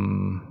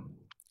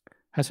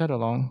had a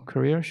long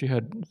career. She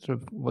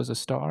was a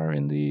star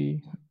in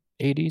the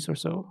 80s or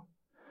so,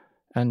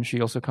 and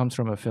she also comes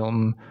from a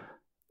film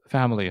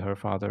family. Her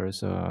father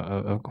is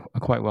a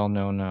quite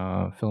well-known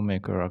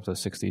filmmaker of the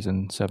 60s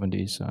and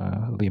 70s,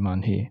 Lee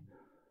Man-hee.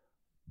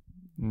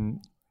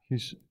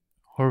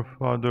 Her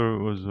father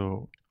was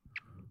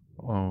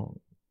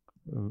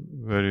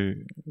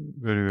very,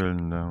 very well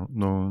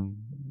known,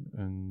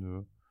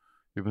 and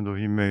even though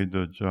he made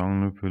the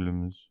genre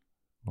films,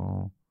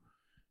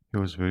 he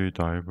was very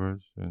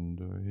diverse, and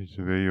his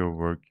way of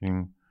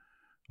working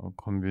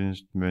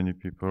convinced many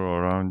people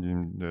around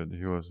him that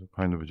he was a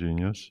kind of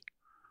genius.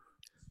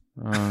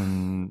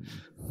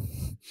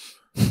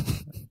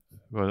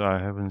 But I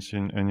haven't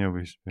seen any of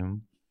his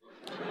films.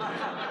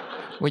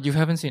 Wait, you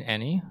haven't seen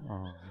any?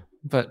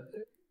 But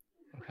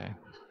okay.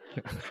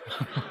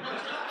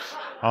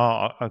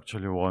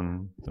 Actually,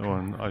 one.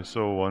 I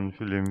saw one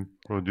film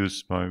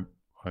produced by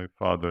my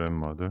father and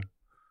mother.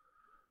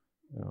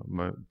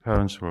 My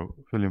parents were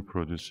film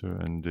producer,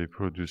 and they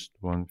produced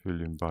one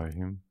film by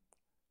him.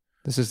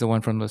 This is the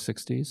one from the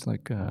 60s,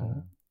 okay.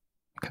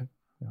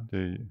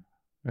 Yeah.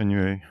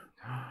 Anyway,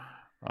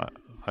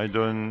 I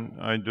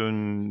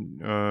don't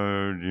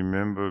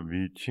remember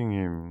meeting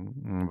him,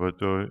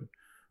 but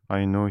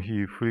I know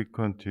he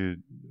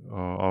frequented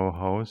our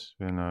house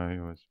when I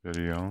was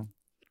very young.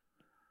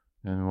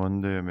 And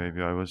one day,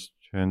 maybe I was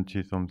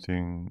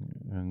 20-something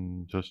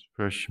and just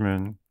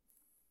freshman,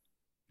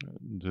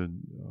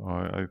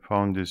 I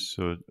found this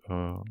kind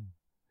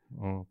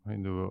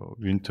of a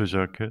winter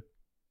jacket,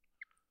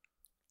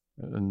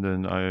 and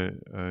then I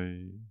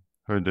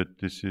heard that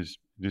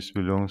this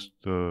belongs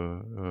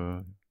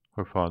to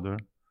her father.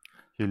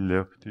 He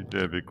left it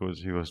there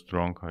because he was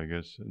drunk, I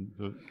guess.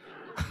 And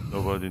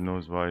nobody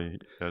knows why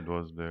that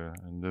was there.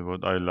 And then,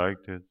 but I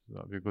liked it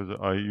because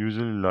I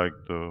usually like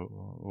the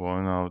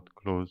worn-out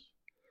clothes,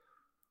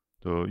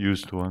 the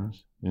used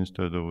ones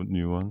instead of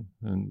new ones,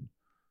 and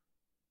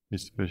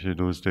especially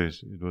those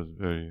days, it was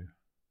very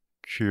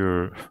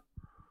pure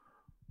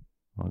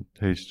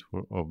taste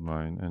of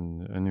mine.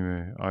 And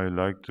anyway, I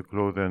liked the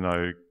clothes, and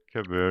I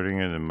kept wearing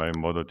it, and my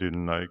mother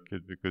didn't like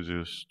it because it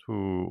was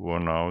too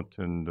worn out,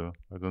 and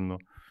I don't know,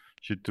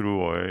 she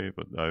threw away.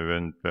 But I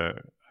went back.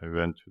 I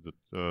went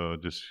to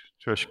this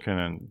trash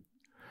can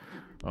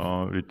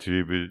and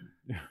retrieved it.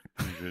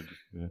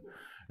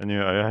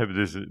 Anyway, I have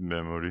this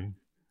memory.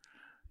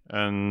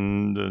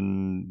 And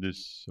then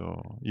this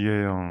Lee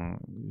Ha-young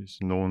is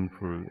known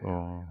for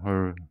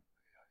her.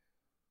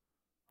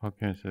 How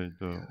can I say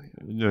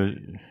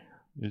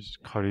is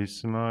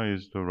charisma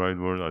is the right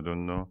word? I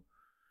don't know.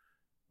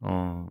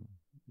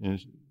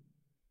 Is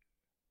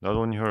not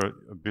only her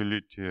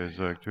ability as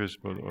an actress,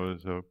 but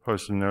also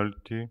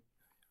personality.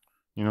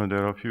 You know,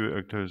 there are a few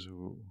actors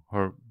who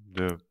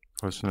their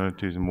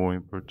personality is more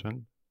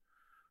important.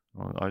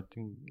 I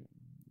think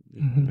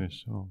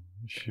yes,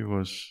 she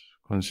was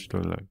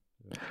considered like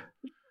that.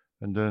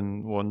 And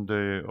then one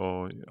day,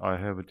 I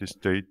have this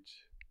date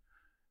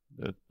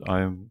that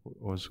I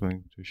was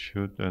going to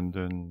shoot, and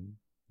then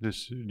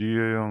this Lee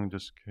Young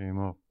just came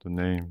up, the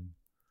name.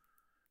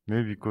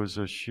 Maybe because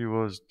she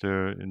was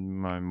there in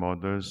my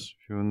mother's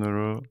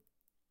funeral.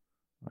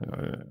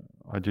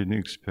 I didn't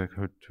expect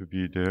her to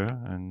be there,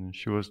 and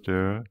she was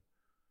there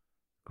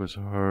because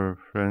her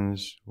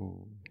friends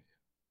who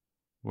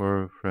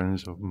were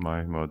friends of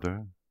my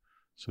mother.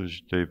 So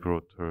they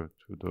brought her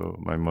to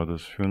my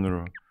mother's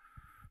funeral.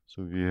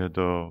 So we had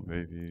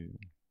maybe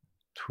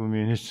 2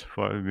 minutes,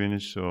 5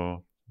 minutes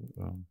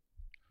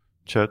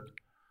chat.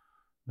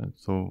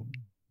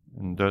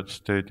 And that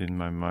stayed in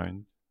my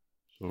mind.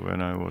 So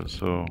when I was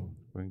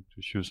going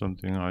to shoot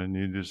something, I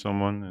needed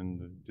someone, and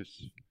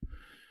this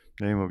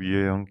name of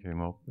Ye Young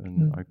came up,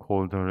 and I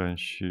called her, and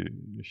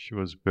she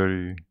was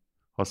very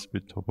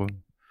hospitable.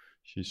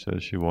 She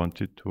said she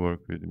wanted to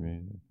work with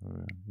me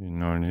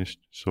in earnest.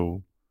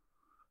 So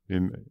we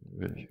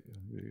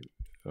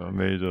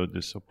made a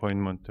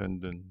disappointment,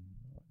 and then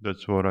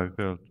that's what I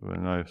felt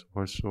when I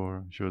first saw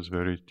her. She was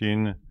very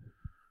thin,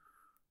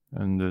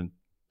 and then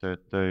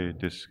that day,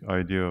 this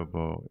idea of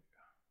a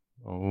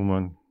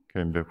woman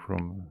came back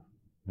from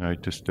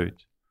United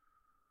States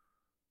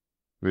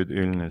with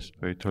illness,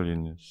 fatal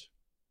illness.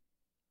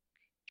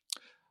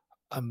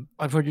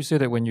 I've heard you say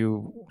that when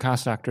you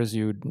cast actors,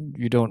 you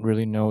don't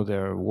really know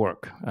their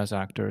work as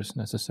actors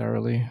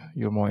necessarily.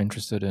 You're more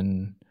interested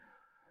in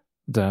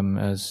them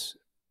as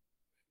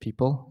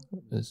people.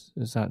 Is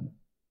that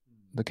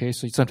the case?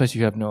 So sometimes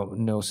you have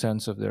no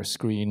sense of their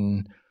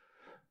screen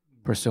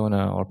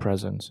persona or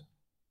presence.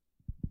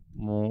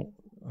 Well,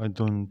 I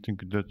don't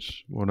think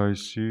that's what I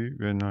see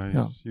when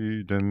I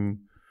see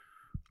them,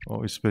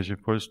 especially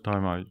first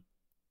time. I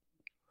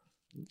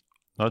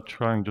not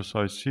trying, just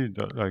I see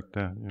that like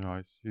that. You know,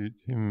 I see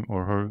him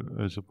or her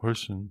as a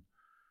person.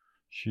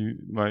 She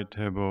might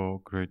have a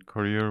great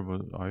career,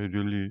 but I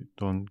really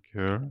don't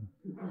care.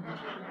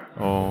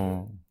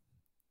 So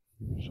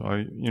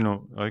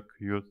like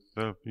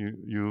yourself,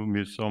 you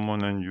meet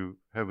someone and you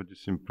have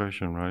this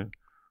impression, right?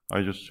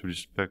 I just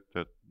respect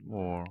that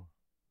more.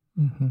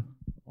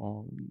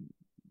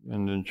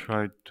 And then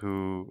try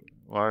to,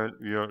 while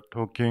we are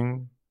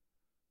talking,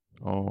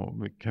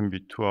 it can be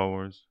 2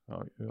 hours.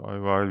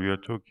 While we are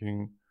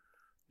talking,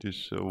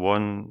 this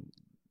one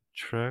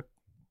track,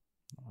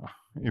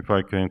 if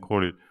I can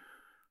call it,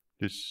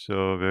 this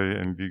very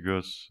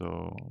ambiguous,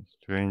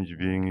 strange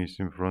being is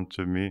in front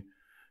of me.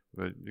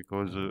 But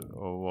because of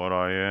what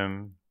I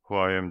am, who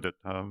I am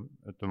that time,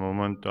 at the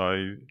moment,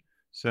 I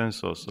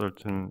sense a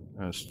certain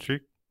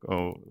strict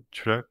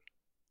track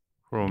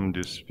from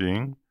this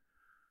being,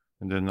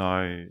 and then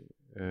I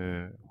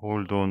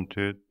hold on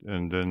to it,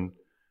 and then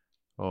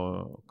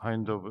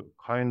kind of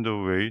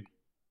wait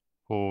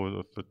for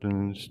a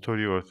certain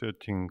story or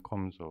setting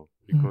comes up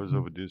because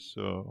of this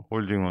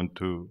holding on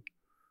to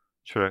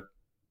track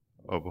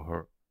of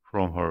her,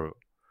 from her,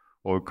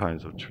 all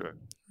kinds of track,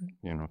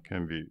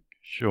 can be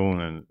shown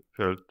and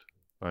felt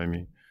by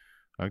me,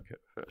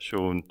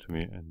 shown to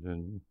me, and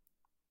then,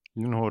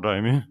 you know what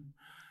I mean?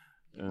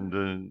 And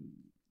then,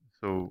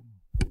 so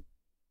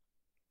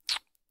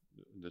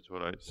that's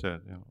what I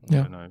said.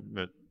 When I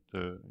met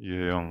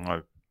Ye Young, I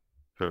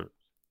felt.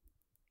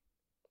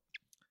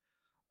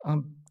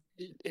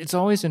 It's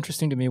always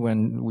interesting to me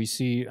when we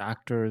see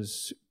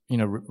actors,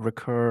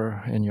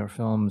 recur in your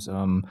films,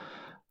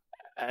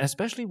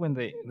 especially when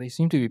they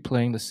seem to be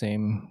playing the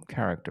same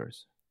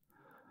characters.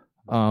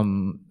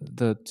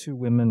 The 2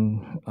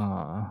 women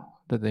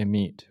that they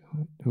meet,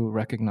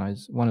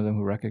 one of them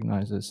who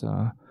recognizes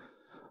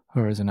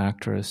her as an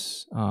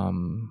actress.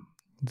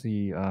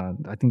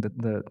 I think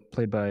that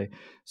played by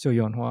Seo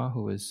Yeon-hwa,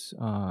 who is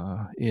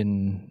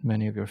in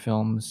many of your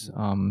films,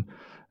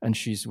 and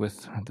she's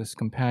with this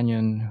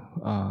companion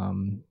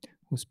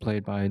who's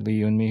played by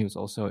Lee Yoon-mi, who's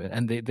also,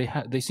 and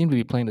they seem to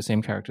be playing the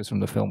same characters from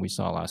the film we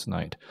saw last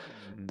night,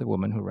 The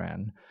Woman Who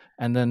Ran.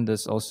 And then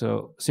there's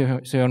also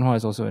Seo Yeon-hwa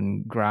is also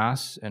in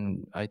Grass,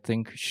 and I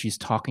think she's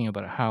talking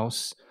about a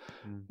house,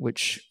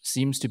 which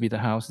seems to be the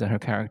house that her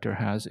character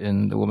has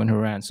in The Woman Who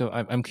Ran. So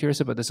I'm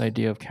curious about this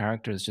idea of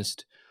characters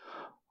just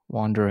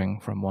wandering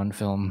from one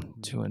film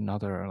to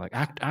another, like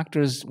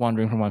actors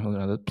wandering from one film to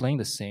another, playing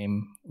the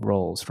same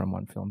roles from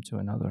one film to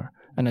another.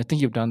 And I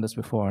think you've done this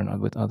before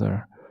and with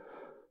other.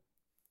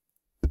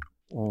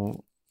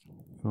 So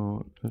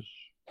as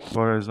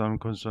far as I'm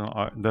concerned,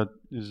 that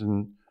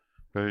isn't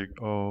very.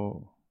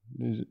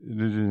 It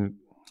isn't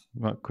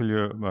not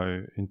clear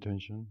my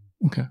intention.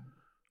 Okay.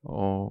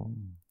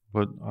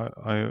 But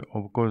I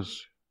of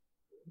course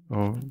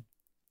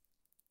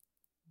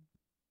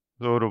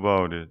thought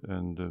about it,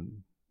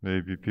 and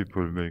maybe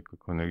people make a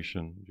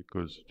connection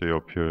because they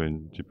appear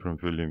in different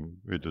film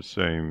with the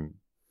same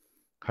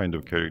kind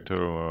of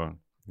character or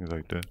things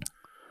like that.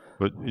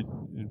 But it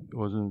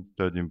wasn't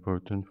that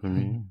important for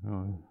me.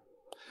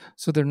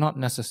 So they're not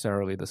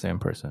necessarily the same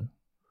person.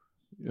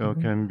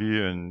 Can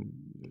be and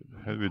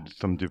with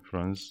some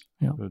difference.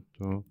 Yeah. But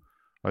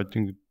I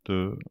think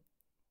for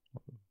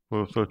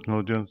a certain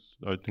audience,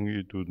 I think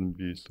it wouldn't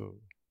be so.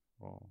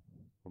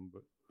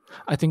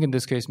 I think in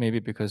this case, maybe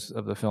because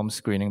of the film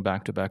screening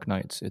back-to-back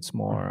nights, it's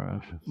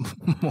more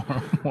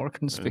more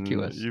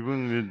conspicuous. And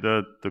even with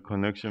that, the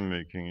connection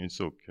making is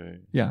okay.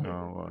 Yeah.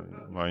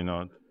 Why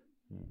not?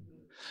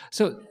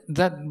 So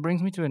that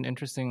brings me to an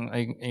interesting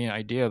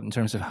idea in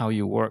terms of how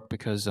you work,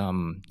 because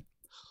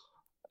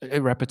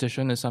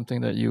repetition is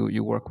something that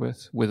you work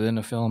with within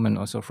a film and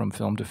also from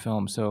film to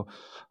film. So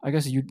I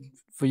guess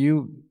for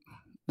you,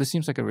 this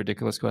seems like a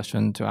ridiculous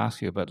question to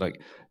ask you, but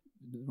like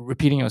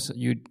repeating yourself,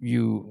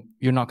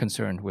 you're not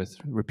concerned with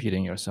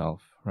repeating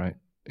yourself, right?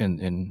 I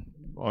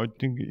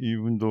think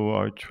even though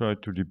I try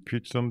to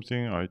repeat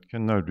something, I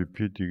cannot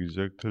repeat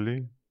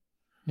exactly.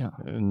 Yeah.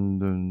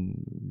 And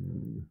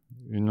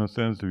in a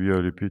sense, we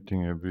are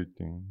repeating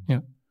everything.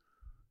 Yeah.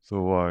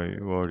 So why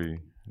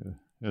worry?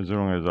 As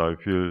long as I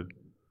feel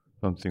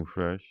something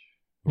fresh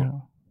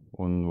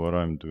on what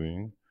I'm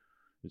doing,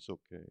 it's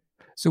okay.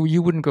 So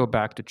you wouldn't go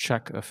back to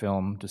check a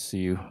film to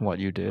see what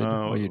you did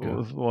or you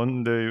do?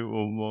 One day,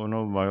 one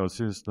of my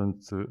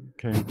assistants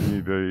came to me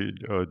very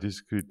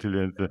discreetly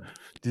and said,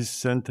 this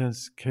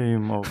sentence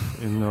came up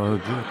in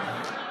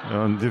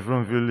on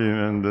different film,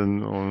 and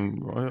then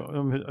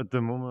at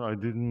the moment I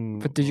didn't.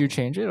 But did you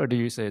change it, or did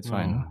you say it's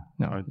fine?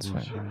 No, it's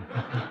fine.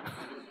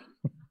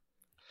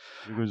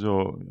 Because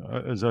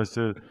as I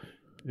said,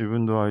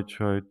 even though I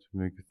tried to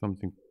make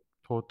something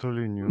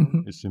totally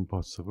new, it's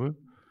impossible.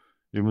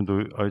 Even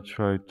though I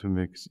try to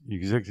make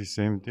exactly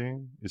same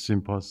thing, it's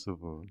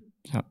impossible.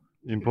 Yeah.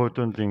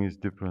 Important thing is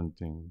different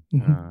thing.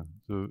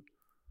 So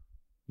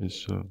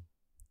it's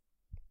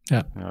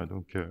I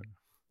don't care.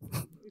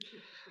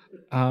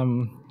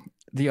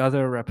 The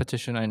other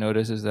repetition I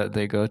notice is that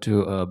they go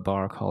to a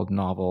bar called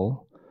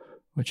Novel,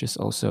 which is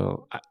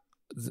also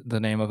the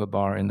name of a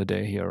bar in The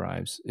Day He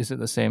Arrives. Is it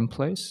the same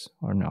place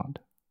or not?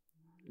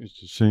 It's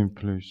the same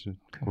place.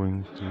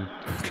 Going to.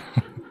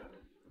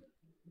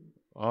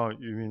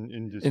 You mean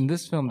in this? In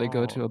this film, they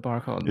go to a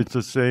bar called. It's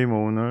the same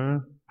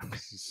owner,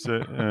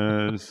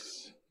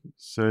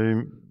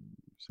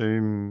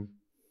 same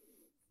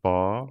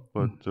bar,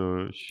 but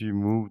she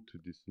moved to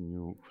this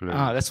new place.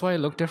 That's why it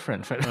looked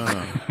different.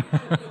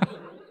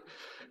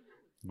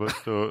 But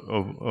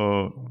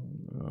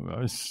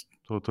it's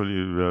totally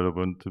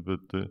irrelevant.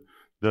 But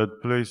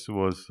that place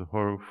was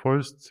her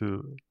first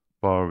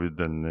bar with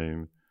that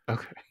name.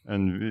 Okay.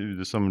 And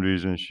for some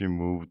reason, she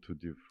moved to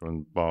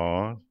different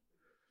bars.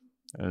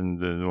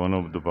 And then one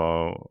of the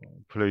bar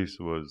place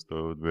was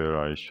where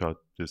I shot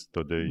this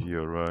The Day He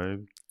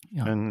Arrived.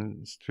 Yeah.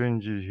 And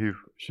strangely,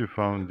 she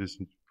found this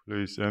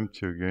place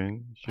empty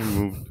again. She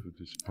moved to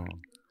this bar.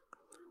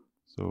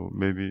 So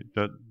maybe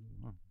that.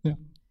 Yeah.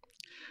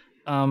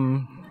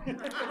 I'm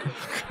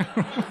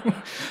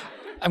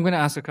going to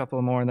ask a couple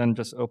more and then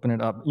just open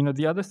it up.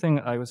 The other thing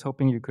I was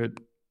hoping you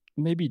could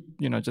maybe,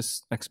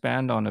 just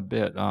expand on a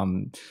bit.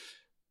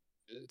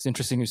 It's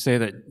interesting you say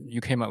that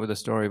you came up with a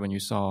story when you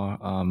saw,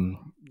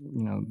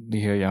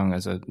 Lee Hye-young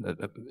as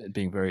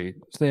being very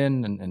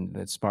thin, and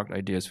it sparked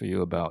ideas for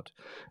you about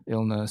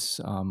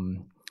illness.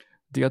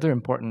 The other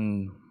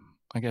important,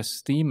 I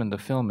guess, theme in the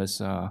film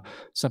is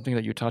something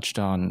that you touched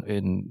on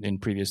in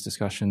previous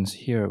discussions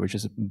here, which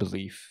is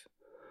belief,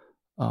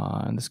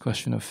 and this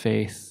question of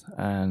faith.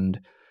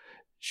 And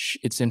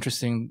it's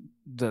interesting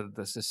that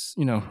there's this,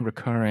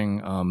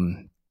 recurring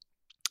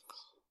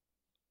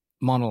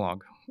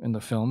monologue in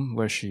the film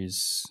where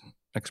she's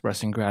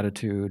expressing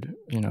gratitude,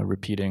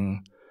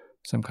 repeating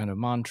some kind of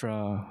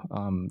mantra.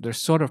 They're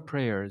sort of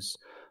prayers,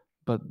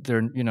 but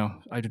they're,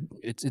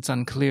 it's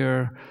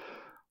unclear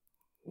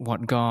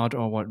what God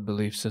or what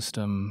belief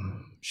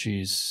system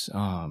she's,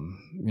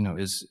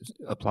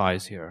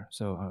 applies here.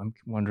 So I'm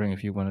wondering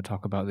if you want to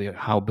talk about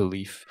how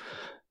belief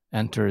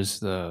enters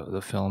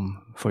the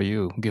film for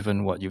you,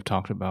 given what you've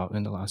talked about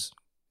in the last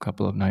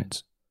couple of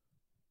nights.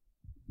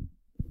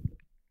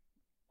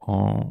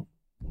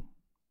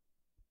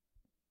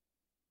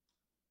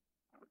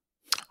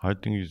 I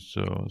think it's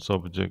a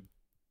subject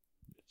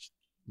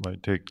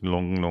might take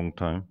long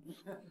time.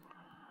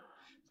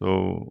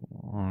 So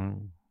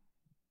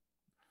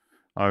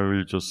I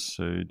will just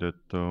say that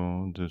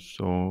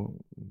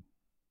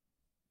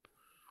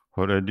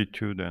her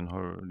attitude and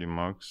her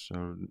remarks,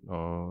 her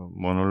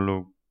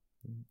monologue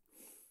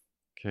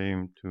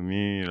came to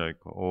me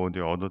like all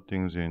the other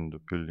things in the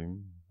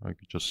film.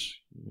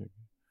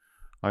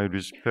 I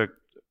respect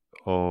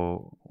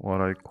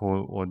what I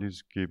call what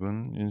is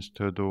given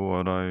instead of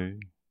what I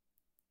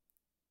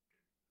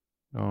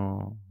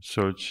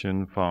search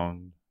and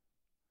found.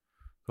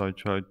 So I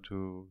try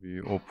to be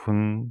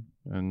open,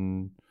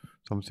 and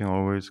something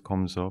always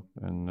comes up,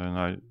 and then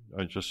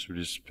I just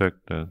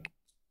respect that.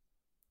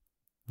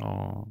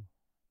 So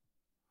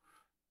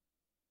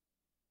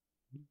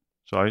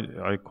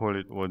I call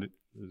it what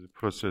the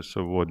process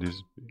of what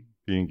is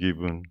being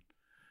given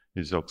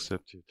is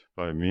accepted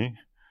by me,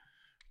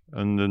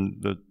 and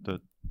then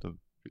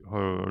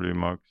her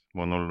remarks,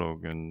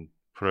 monologue, and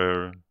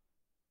prayer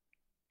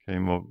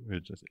came up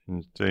with in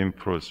the same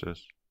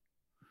process.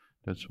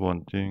 That's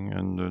one thing,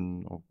 and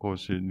then of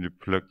course it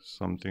reflects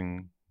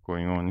something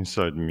going on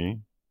inside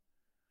me,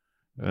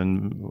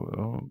 and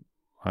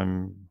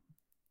I'm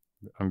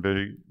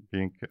very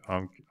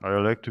I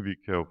like to be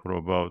careful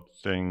about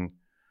saying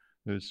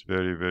this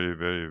very, very,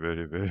 very,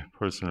 very, very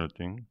personal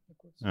thing.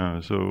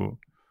 So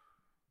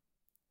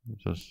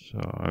just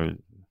I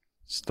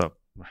stop.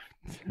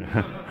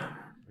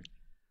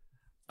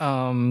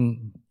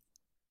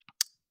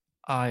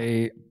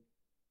 I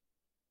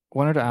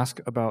wanted to ask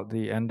about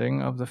the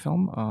ending of the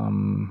film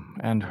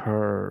and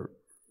her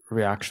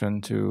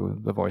reaction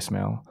to the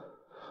voicemail,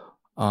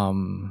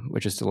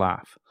 which is to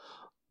laugh.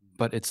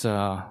 But it's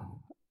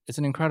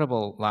an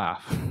incredible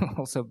laugh,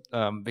 also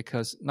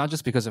because not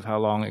just because of how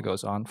long it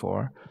goes on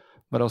for,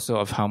 but also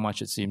of how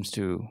much it seems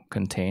to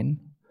contain.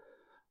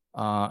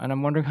 And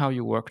I'm wondering how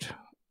you worked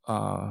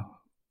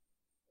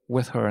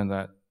with her in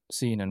that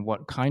scene, and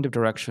what kind of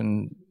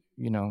direction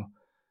you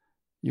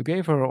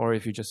gave her, or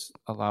if you just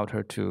allowed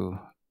her to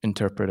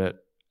interpret it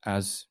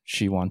as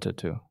she wanted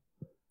to.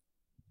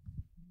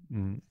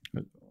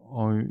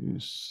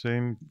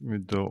 Same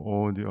with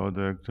all the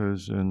other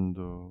actors and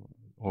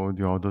all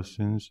the other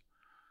scenes.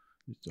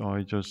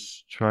 I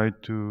just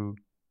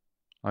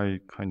I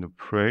kind of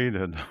pray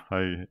that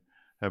I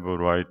have a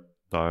right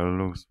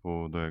dialogues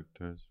for the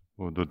actors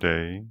for the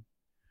day,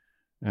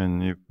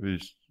 and if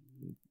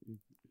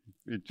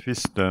it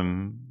fits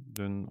them,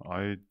 then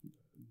I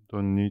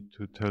don't need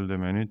to tell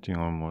them anything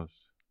almost.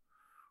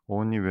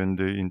 Only when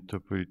they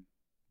interpret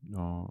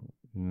in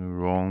the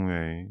wrong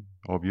way,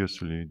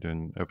 obviously,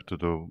 then after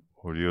the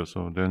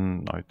rehearsal,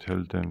 then I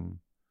tell them,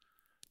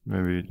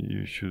 maybe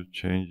you should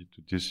change it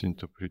to this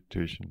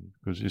interpretation,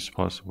 because it's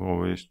possible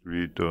always to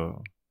read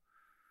the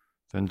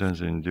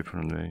sentence in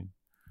different way.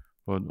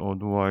 But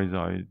otherwise,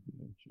 I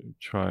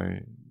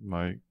try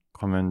my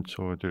comments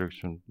or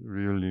direction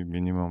really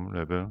minimum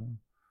level.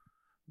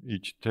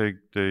 Each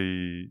take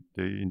they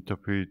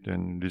interpret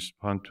and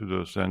respond to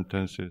the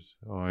sentences.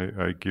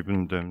 I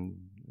given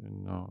them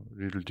in a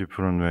little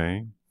different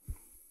way.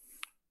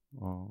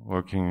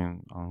 Working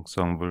in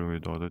ensemble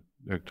with other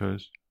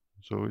actors,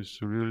 so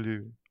it's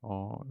really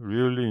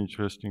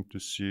interesting to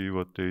see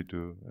what they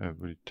do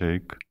every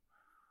take,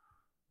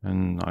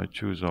 and I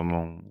choose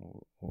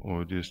among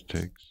all these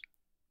takes.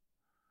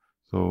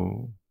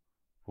 So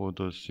for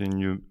the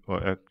scene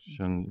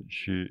acting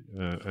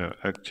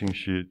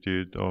she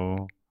did,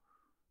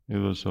 it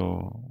was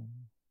a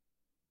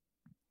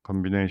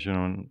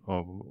combination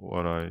of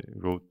what I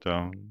wrote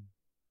down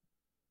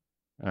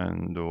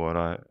and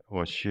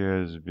what she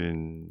has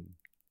been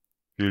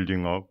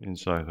building up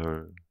inside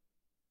her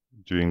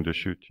during the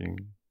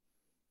shooting,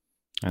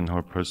 and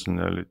her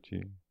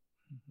personality,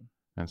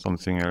 and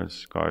something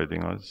else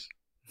guiding us.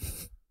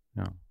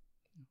 Yeah.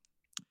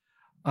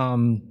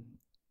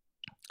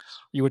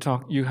 You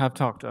have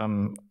talked,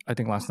 I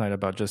think last night,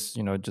 about just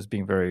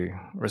being very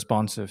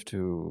responsive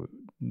to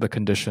the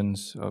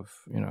conditions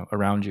of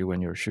around you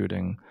when you're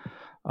shooting,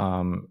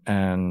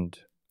 and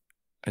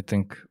I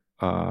think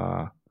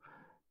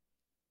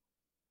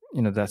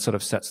that sort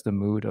of sets the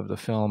mood of the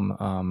film,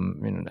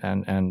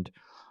 and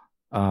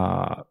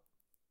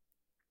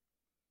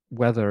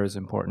weather is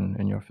important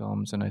in your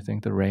films, and I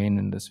think the rain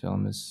in this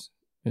film is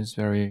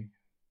very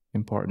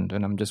important.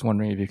 And I'm just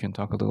wondering if you can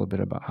talk a little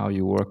bit about how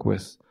you work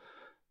with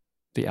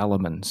the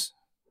elements.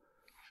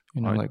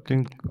 I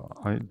think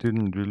I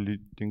didn't really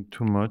think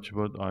too much,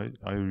 but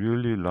I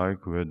really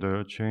like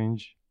weather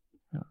change.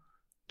 Yeah.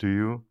 Do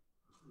you?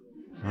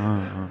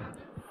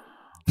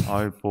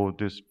 I bought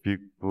this big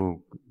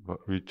book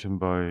written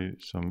by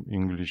some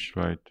English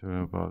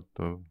writer about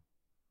the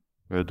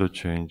weather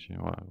change.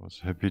 I was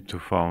happy to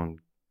find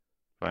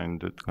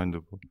that kind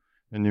of book.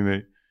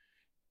 Anyway,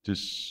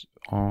 this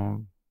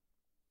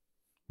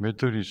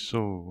weather is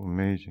so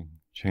amazing,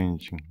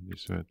 changing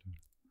this weather.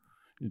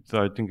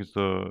 I think it's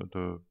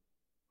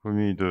for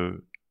me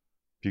the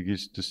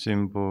biggest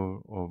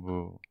symbol of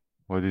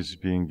what is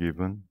being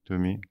given to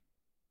me.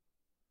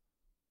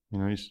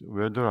 It's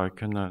weather I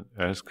cannot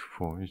ask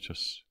for. It's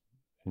just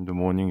in the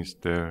morning it's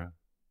there,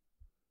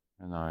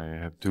 and I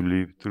have to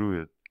live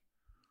through it.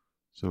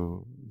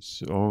 So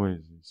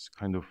it's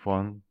kind of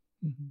fun.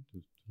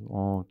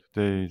 Mm-hmm.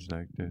 Today is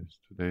like this,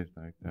 today is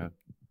like that.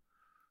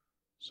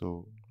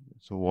 So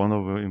one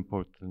of the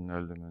important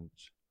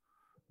elements,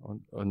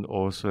 and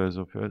also as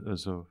a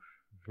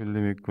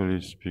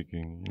filmically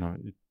speaking,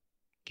 it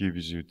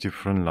gives you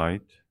different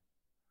light,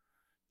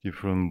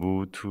 different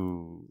mood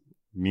to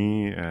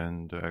me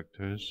and the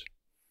actors,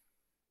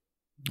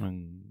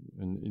 and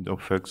it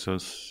affects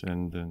us,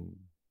 and then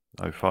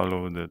I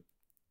follow that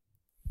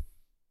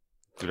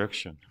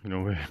direction in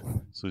a way.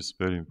 So it's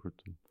very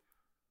important.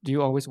 Do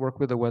you always work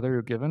with the weather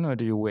you're given, or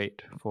do you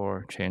wait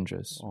for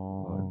changes?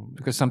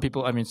 Because some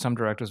people, some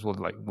directors will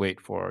like wait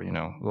for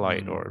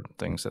light or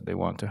things that they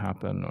want to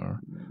happen,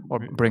 or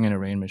bring in a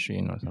rain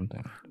machine or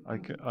something. I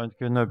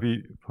cannot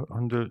be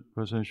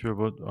 100% sure,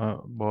 but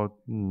about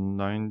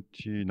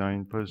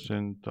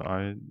 99%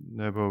 I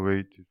never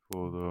waited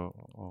for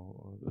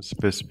the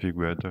specific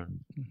weather.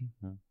 Mm-hmm.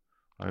 Yeah.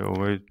 I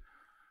always,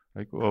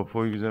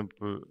 for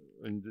example,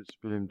 in this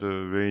film, the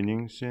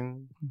raining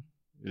scene,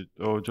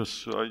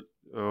 I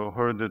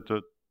heard that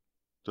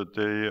the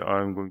day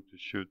I'm going to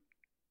shoot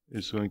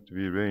is going to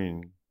be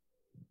rain,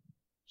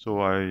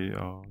 so I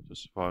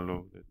just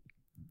followed it.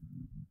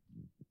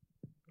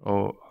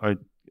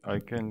 I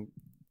can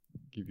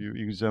give you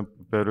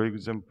better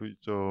example.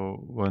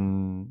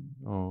 When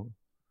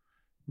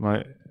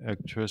my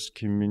actress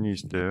Kim Min-hee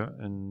is there,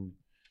 and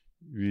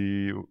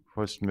we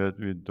first met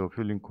with the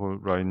film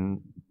called Right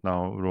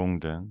Now, Wrong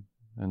Then,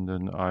 and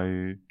then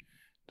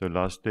the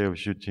last day of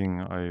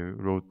shooting, I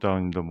wrote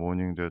down in the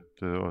morning that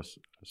a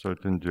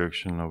certain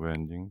direction of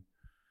ending,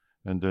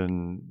 and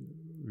then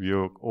we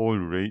were all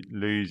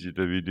lazy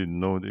that we didn't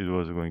know that it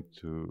was going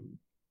to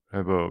we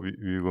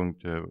were going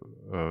to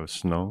have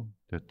snow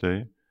that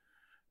day.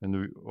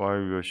 And while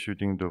we were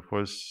shooting the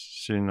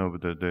first scene of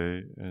the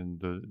day,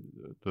 and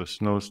the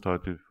snow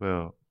started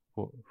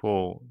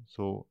fall.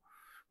 So,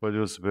 but it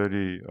was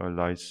very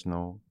light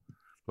snow.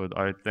 But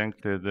I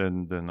tanked it,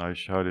 and then I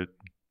shot it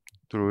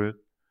through it.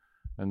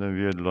 And then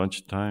we had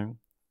lunchtime.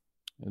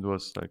 It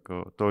was like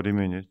 30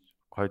 minutes,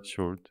 quite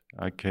short.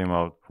 I came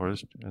out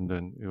first, and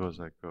then it was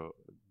like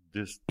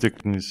this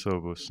thickness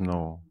of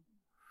snow.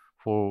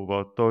 For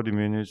about 30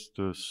 minutes,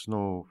 the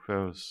snow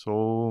fell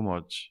so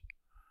much.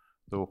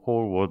 The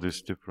whole world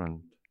is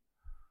different.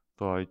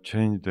 So I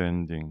changed the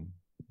ending.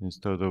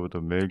 Instead of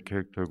the male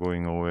character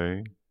going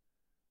away,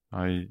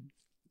 I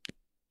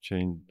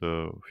changed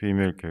the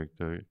female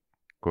character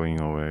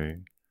going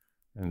away,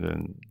 and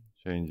then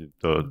changed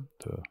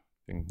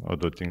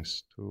other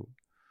things too.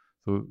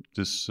 So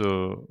this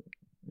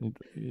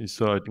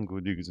is I think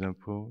good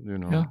example,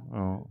 Yeah.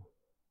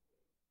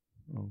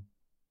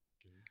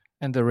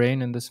 And the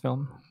rain in this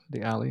film,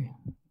 the alley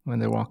when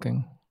they're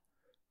walking.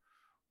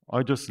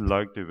 I just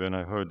liked it when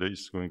I heard that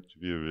it's going to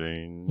be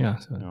rain. Yeah.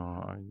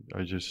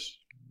 I just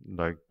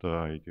liked the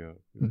idea.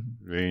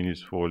 Mm-hmm. Rain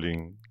is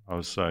falling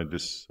outside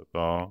this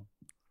bar.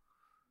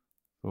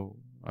 So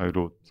I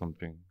wrote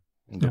something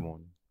in the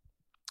morning.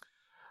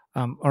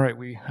 All right,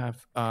 we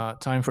have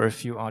time for a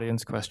few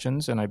audience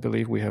questions, and I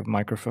believe we have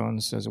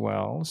microphones as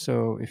well.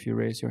 So if you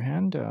raise your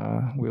hand,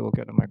 we will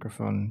get a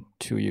microphone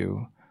to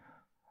you.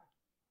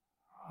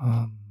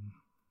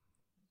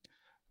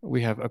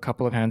 We have a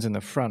couple of hands in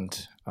the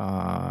front,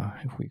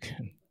 if we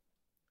can.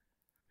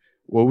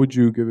 What would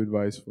you give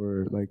advice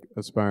for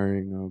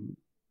aspiring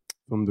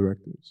film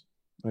directors?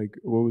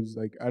 What was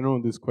I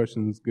know this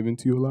question is given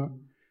to you a lot,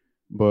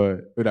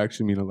 but it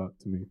actually mean a lot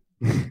to me.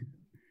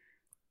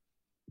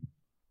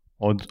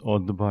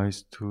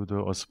 Advice to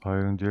the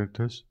aspiring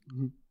directors?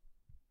 Mm-hmm.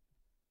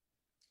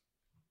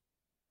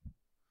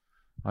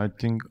 I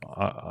think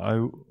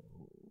I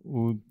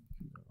would,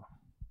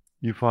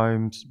 if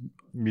I'm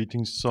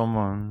meeting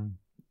someone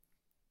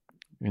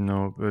in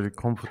a very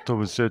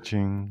comfortable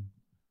setting,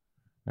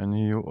 and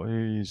he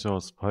is an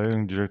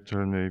aspiring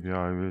director, maybe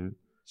I will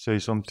say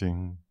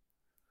something.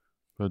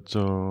 But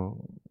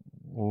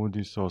all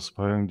these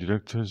aspiring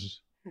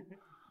directors,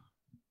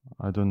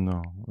 I don't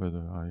know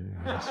whether I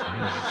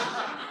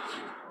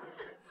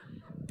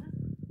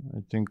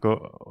think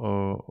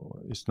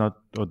it's not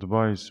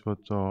advice,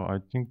 but I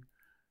think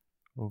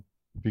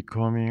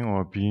becoming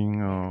or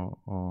being a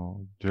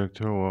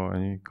director or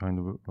any kind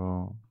of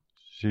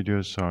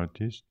serious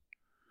artist,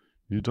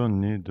 you don't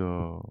need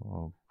a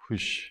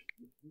push.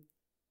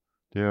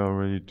 They are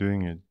already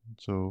doing it.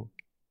 So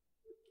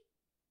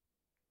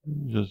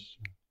just...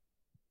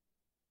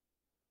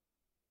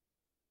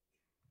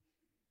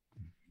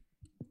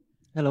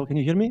 Hello, can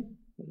you hear me?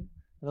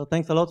 Hello,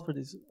 thanks a lot for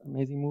this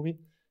amazing movie.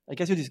 I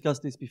guess you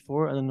discussed this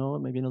before, I don't know,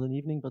 maybe another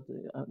evening, but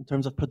in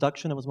terms of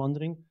production, I was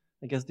wondering,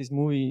 I guess this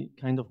movie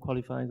kind of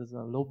qualifies as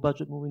a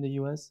low-budget movie in the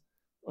US,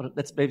 or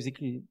that's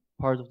basically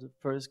part of the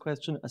first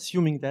question.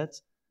 Assuming that,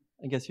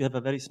 I guess you have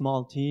a very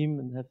small team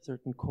and have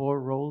certain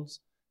core roles.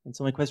 And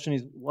so my question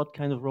is, what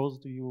kind of roles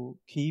do you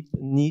keep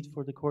and need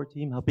for the core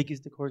team? How big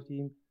is the core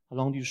team? How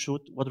long do you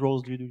shoot? What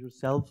roles do you do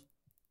yourself?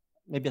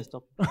 Maybe I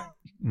stop.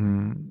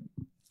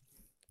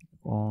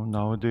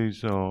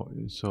 Nowadays,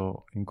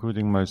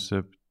 including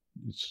myself,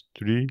 it's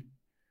 3,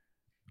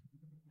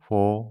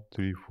 4.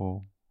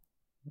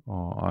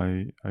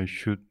 I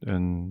shoot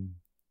and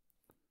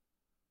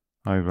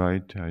I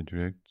write, I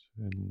direct,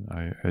 and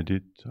I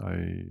edit,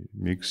 I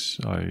mix,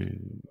 I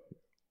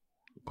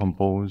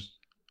compose.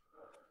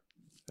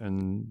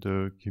 And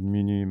Kim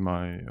Min-hee,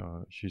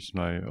 she's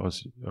my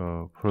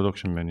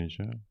production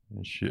manager,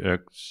 and she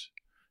acts.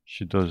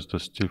 She does the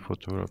still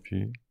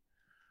photography,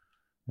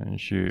 and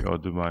she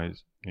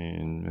advises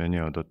in many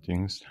other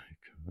things.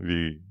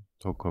 We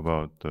talk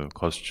about the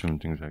costume,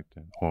 things like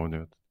that, all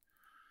that.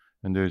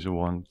 and there's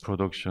one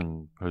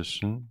production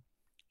person.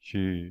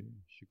 She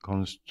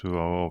comes to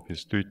our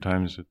office 3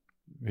 times a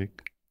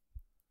week,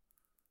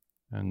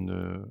 and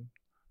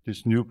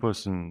this new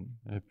person,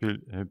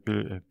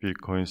 happy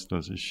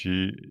coincidence,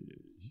 she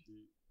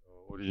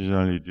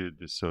originally did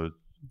this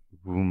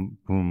boom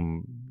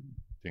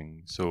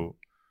thing. So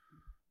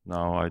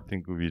now I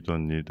think we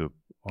don't need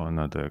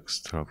another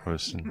extra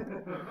person.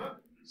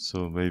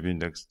 So maybe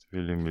next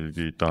film will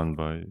be done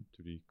by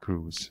 3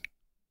 crews.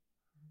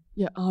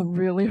 Yeah,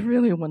 really,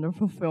 really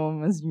wonderful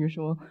film as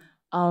usual.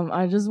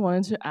 I just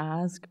wanted to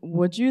ask,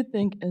 what do you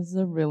think is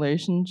the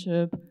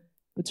relationship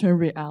between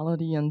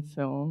reality and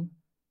film?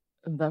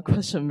 If that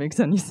question makes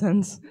any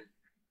sense.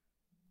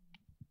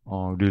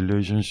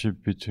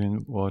 Relationship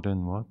between what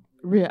and what?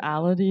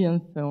 Reality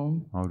and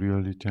film.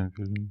 Reality and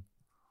film.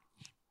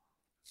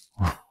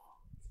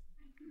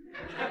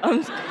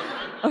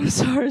 I'm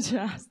sorry to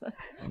ask that.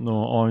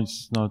 No,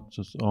 it's not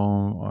just.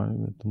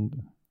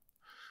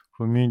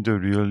 For me, the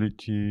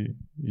reality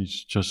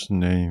is just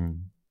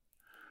name.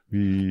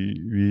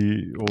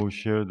 We all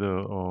share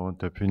the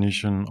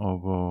definition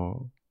of a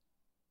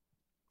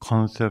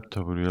concept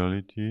of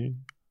reality,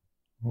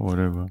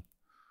 whatever.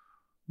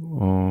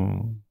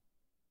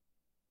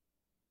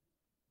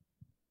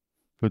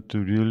 But the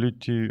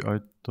reality, I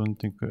don't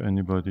think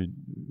anybody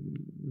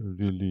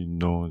really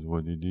knows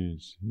what it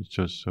is. It's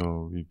just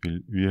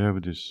we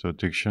have this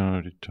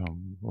dictionary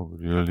term of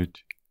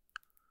reality.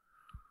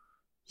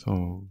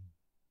 So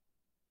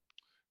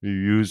we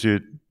use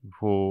it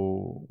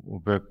for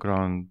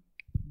background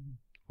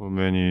for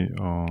many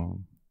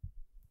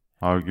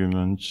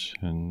arguments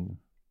and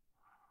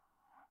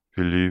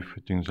belief,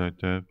 things like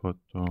that. But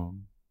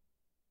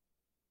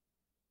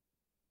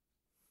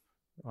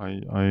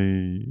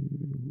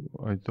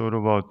I thought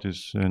about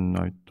this and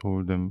I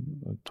told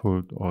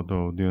other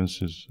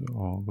audiences.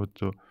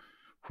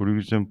 For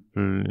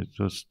example, it's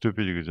a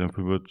stupid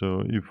example, but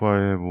if I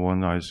have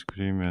one ice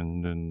cream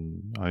and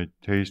then I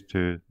taste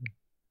it,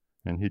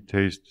 and he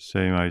tastes the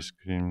same ice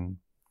cream,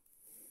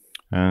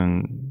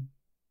 and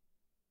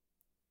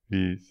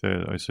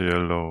I say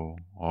yellow.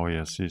 Oh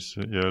yes, it's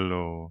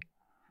yellow,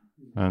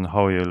 and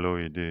how yellow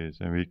it is,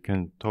 and we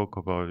can talk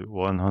about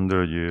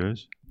 100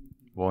 years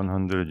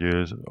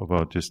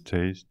about this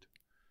taste.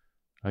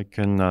 I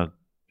cannot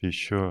be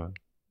sure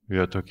we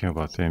are talking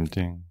about same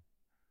thing.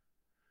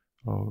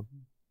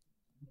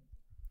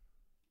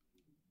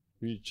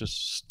 We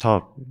just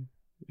stop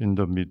in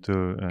the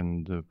middle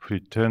and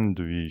pretend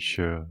we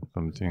share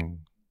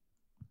something,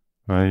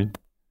 right?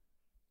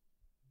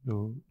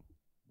 So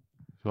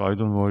I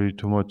don't worry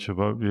too much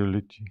about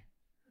reality.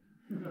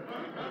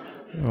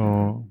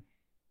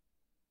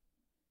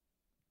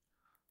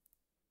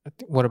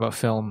 What about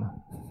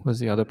film? Was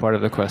the other part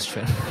of the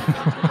question.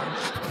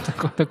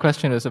 The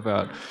question is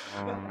about.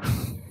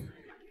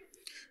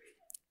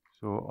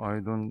 So I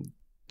don't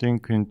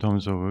think in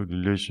terms of a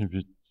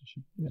relationship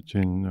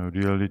between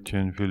reality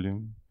and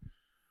film.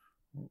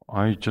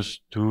 I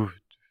just do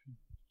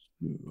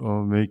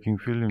making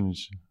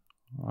films.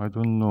 I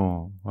don't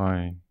know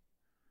why.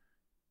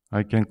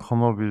 I can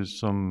come up with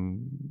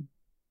some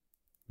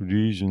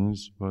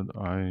reasons, but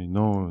I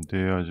know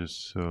they are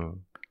just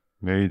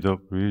made up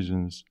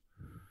reasons.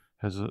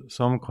 Has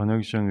some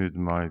connection with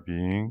my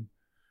being,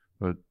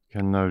 but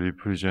cannot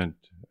represent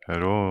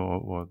at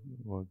all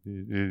what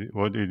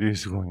it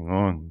is going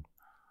on.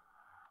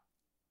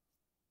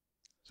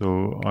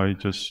 So I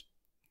just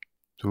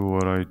do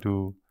what I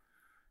do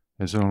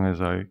as long as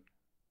I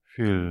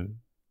feel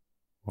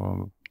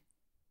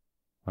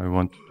I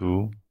want to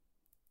do.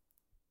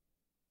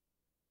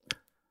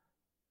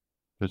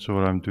 That's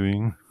what I'm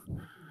doing,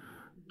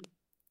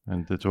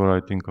 and that's what I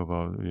think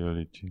about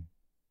reality.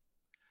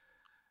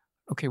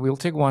 Okay, we'll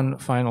take one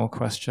final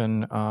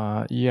question.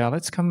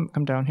 Let's come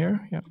down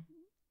here. Yeah.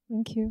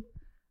 Thank you.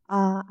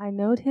 I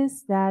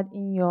noticed that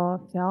in your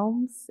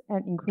films,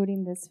 and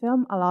including this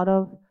film, a lot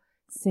of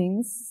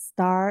scenes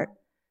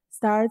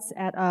starts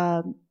at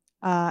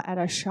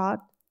a shot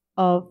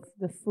of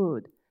the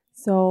food.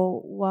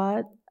 So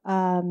what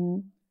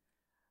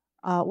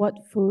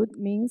food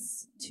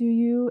means to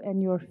you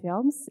and your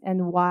films,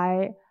 and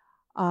why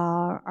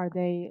are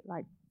they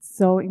like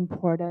so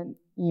important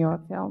in your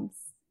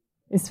films,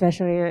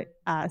 especially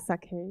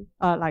sake,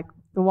 like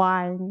the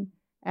wine,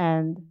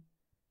 and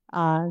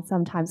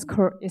sometimes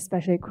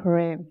especially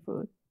Korean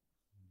food.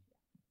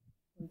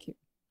 Thank you.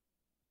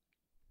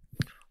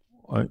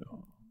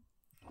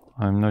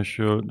 I'm not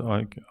sure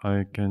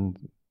I can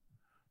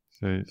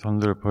say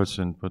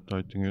 100%, but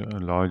I think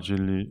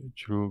largely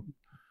true,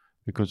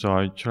 because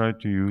I try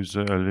to use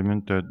an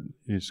element that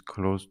is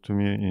close to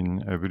me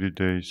in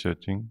everyday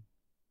setting,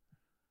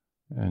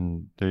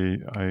 and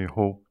I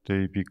hope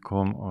they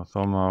become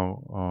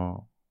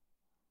somehow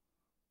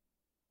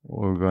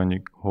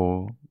organic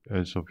whole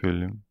as a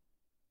film.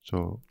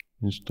 So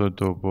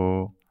instead of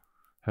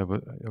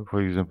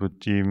for example,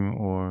 theme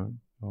or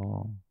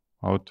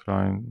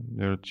outline,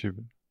 narrative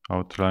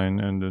outline,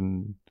 and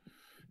then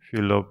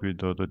fill up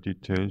with other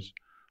details,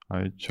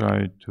 I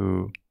try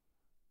to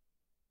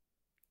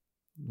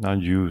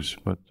not use,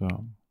 but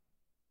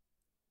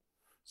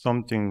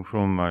something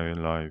from my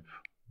life,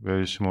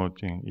 very small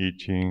thing,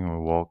 eating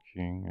or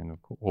walking and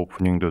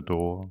opening the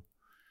door,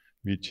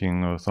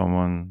 meeting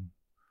someone,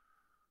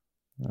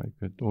 like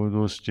that. All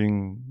those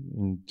things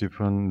in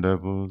different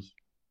levels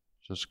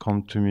just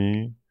come to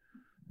me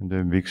and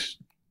they mix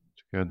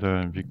together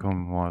and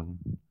become one.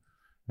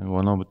 And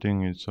one of the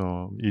things is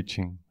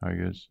eating, I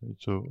guess.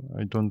 So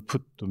I don't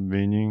put the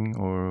meaning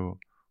or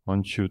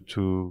want you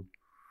to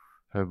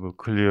have a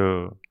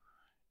clear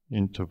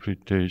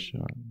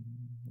interpretation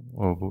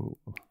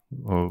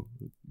of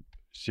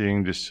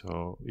seeing this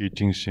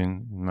eating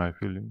scene in my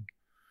film.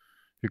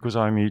 Because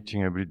I'm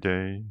eating every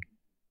day,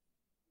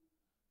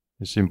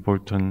 it's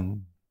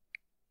important,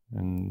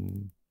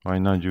 and why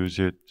not use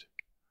it?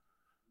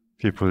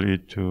 People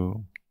eat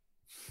too.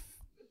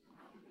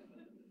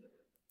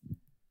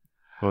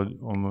 But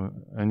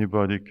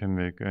anybody can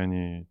make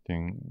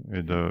anything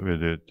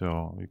with it.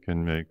 You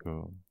can make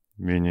a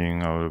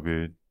meaning out of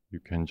it. You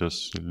can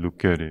just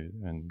look at it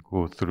and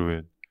go through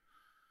it.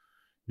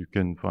 You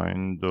can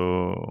find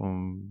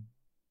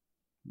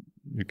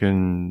you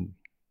can,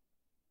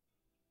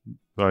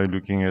 by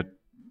looking at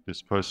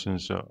this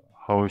person's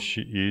how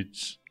she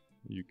eats,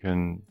 you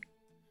can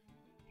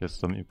get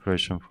some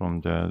impression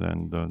from that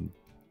and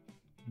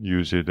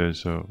use it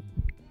as a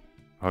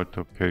part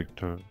of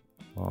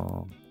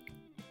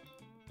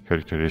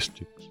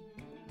characteristics.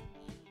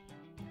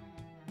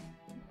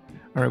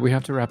 All right, we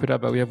have to wrap it up,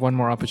 but we have one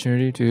more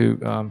opportunity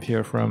to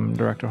hear from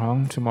Director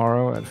Hong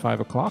tomorrow at 5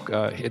 o'clock.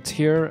 It's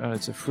here.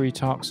 It's a free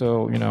talk,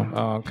 so,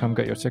 come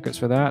get your tickets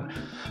for that.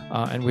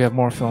 And we have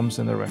more films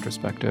in the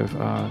retrospective.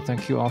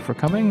 Thank you all for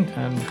coming,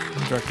 and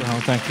Director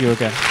Hong, thank you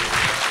again.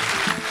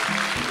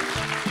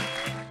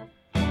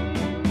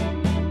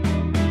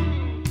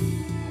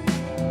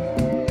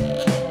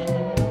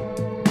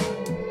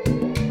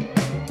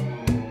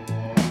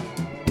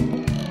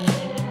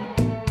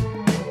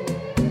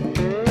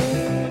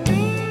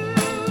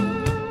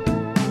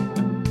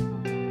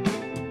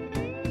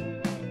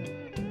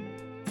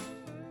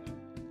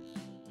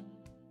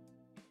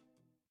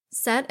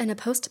 Set in a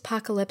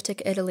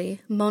post-apocalyptic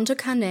Italy, Mondo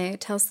Cane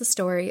tells the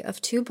story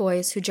of two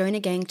boys who join a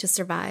gang to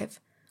survive,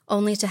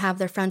 only to have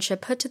their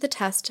friendship put to the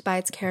test by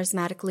its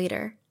charismatic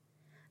leader.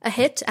 A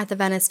hit at the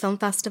Venice Film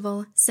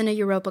Festival, Cine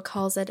Europa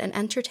calls it an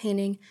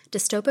entertaining,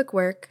 dystopic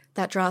work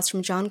that draws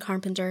from John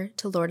Carpenter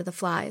to Lord of the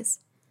Flies.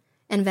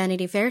 And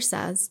Vanity Fair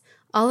says,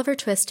 Oliver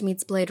Twist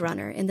meets Blade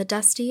Runner in the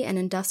dusty and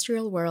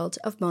industrial world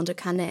of Mondo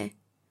Cane.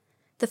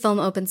 The film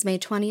opens May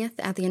 20th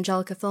at the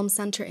Angelica Film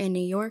Center in New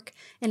York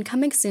and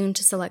coming soon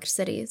to select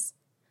cities.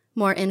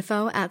 More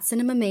info at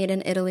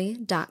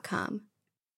cinemamadeinitaly.com.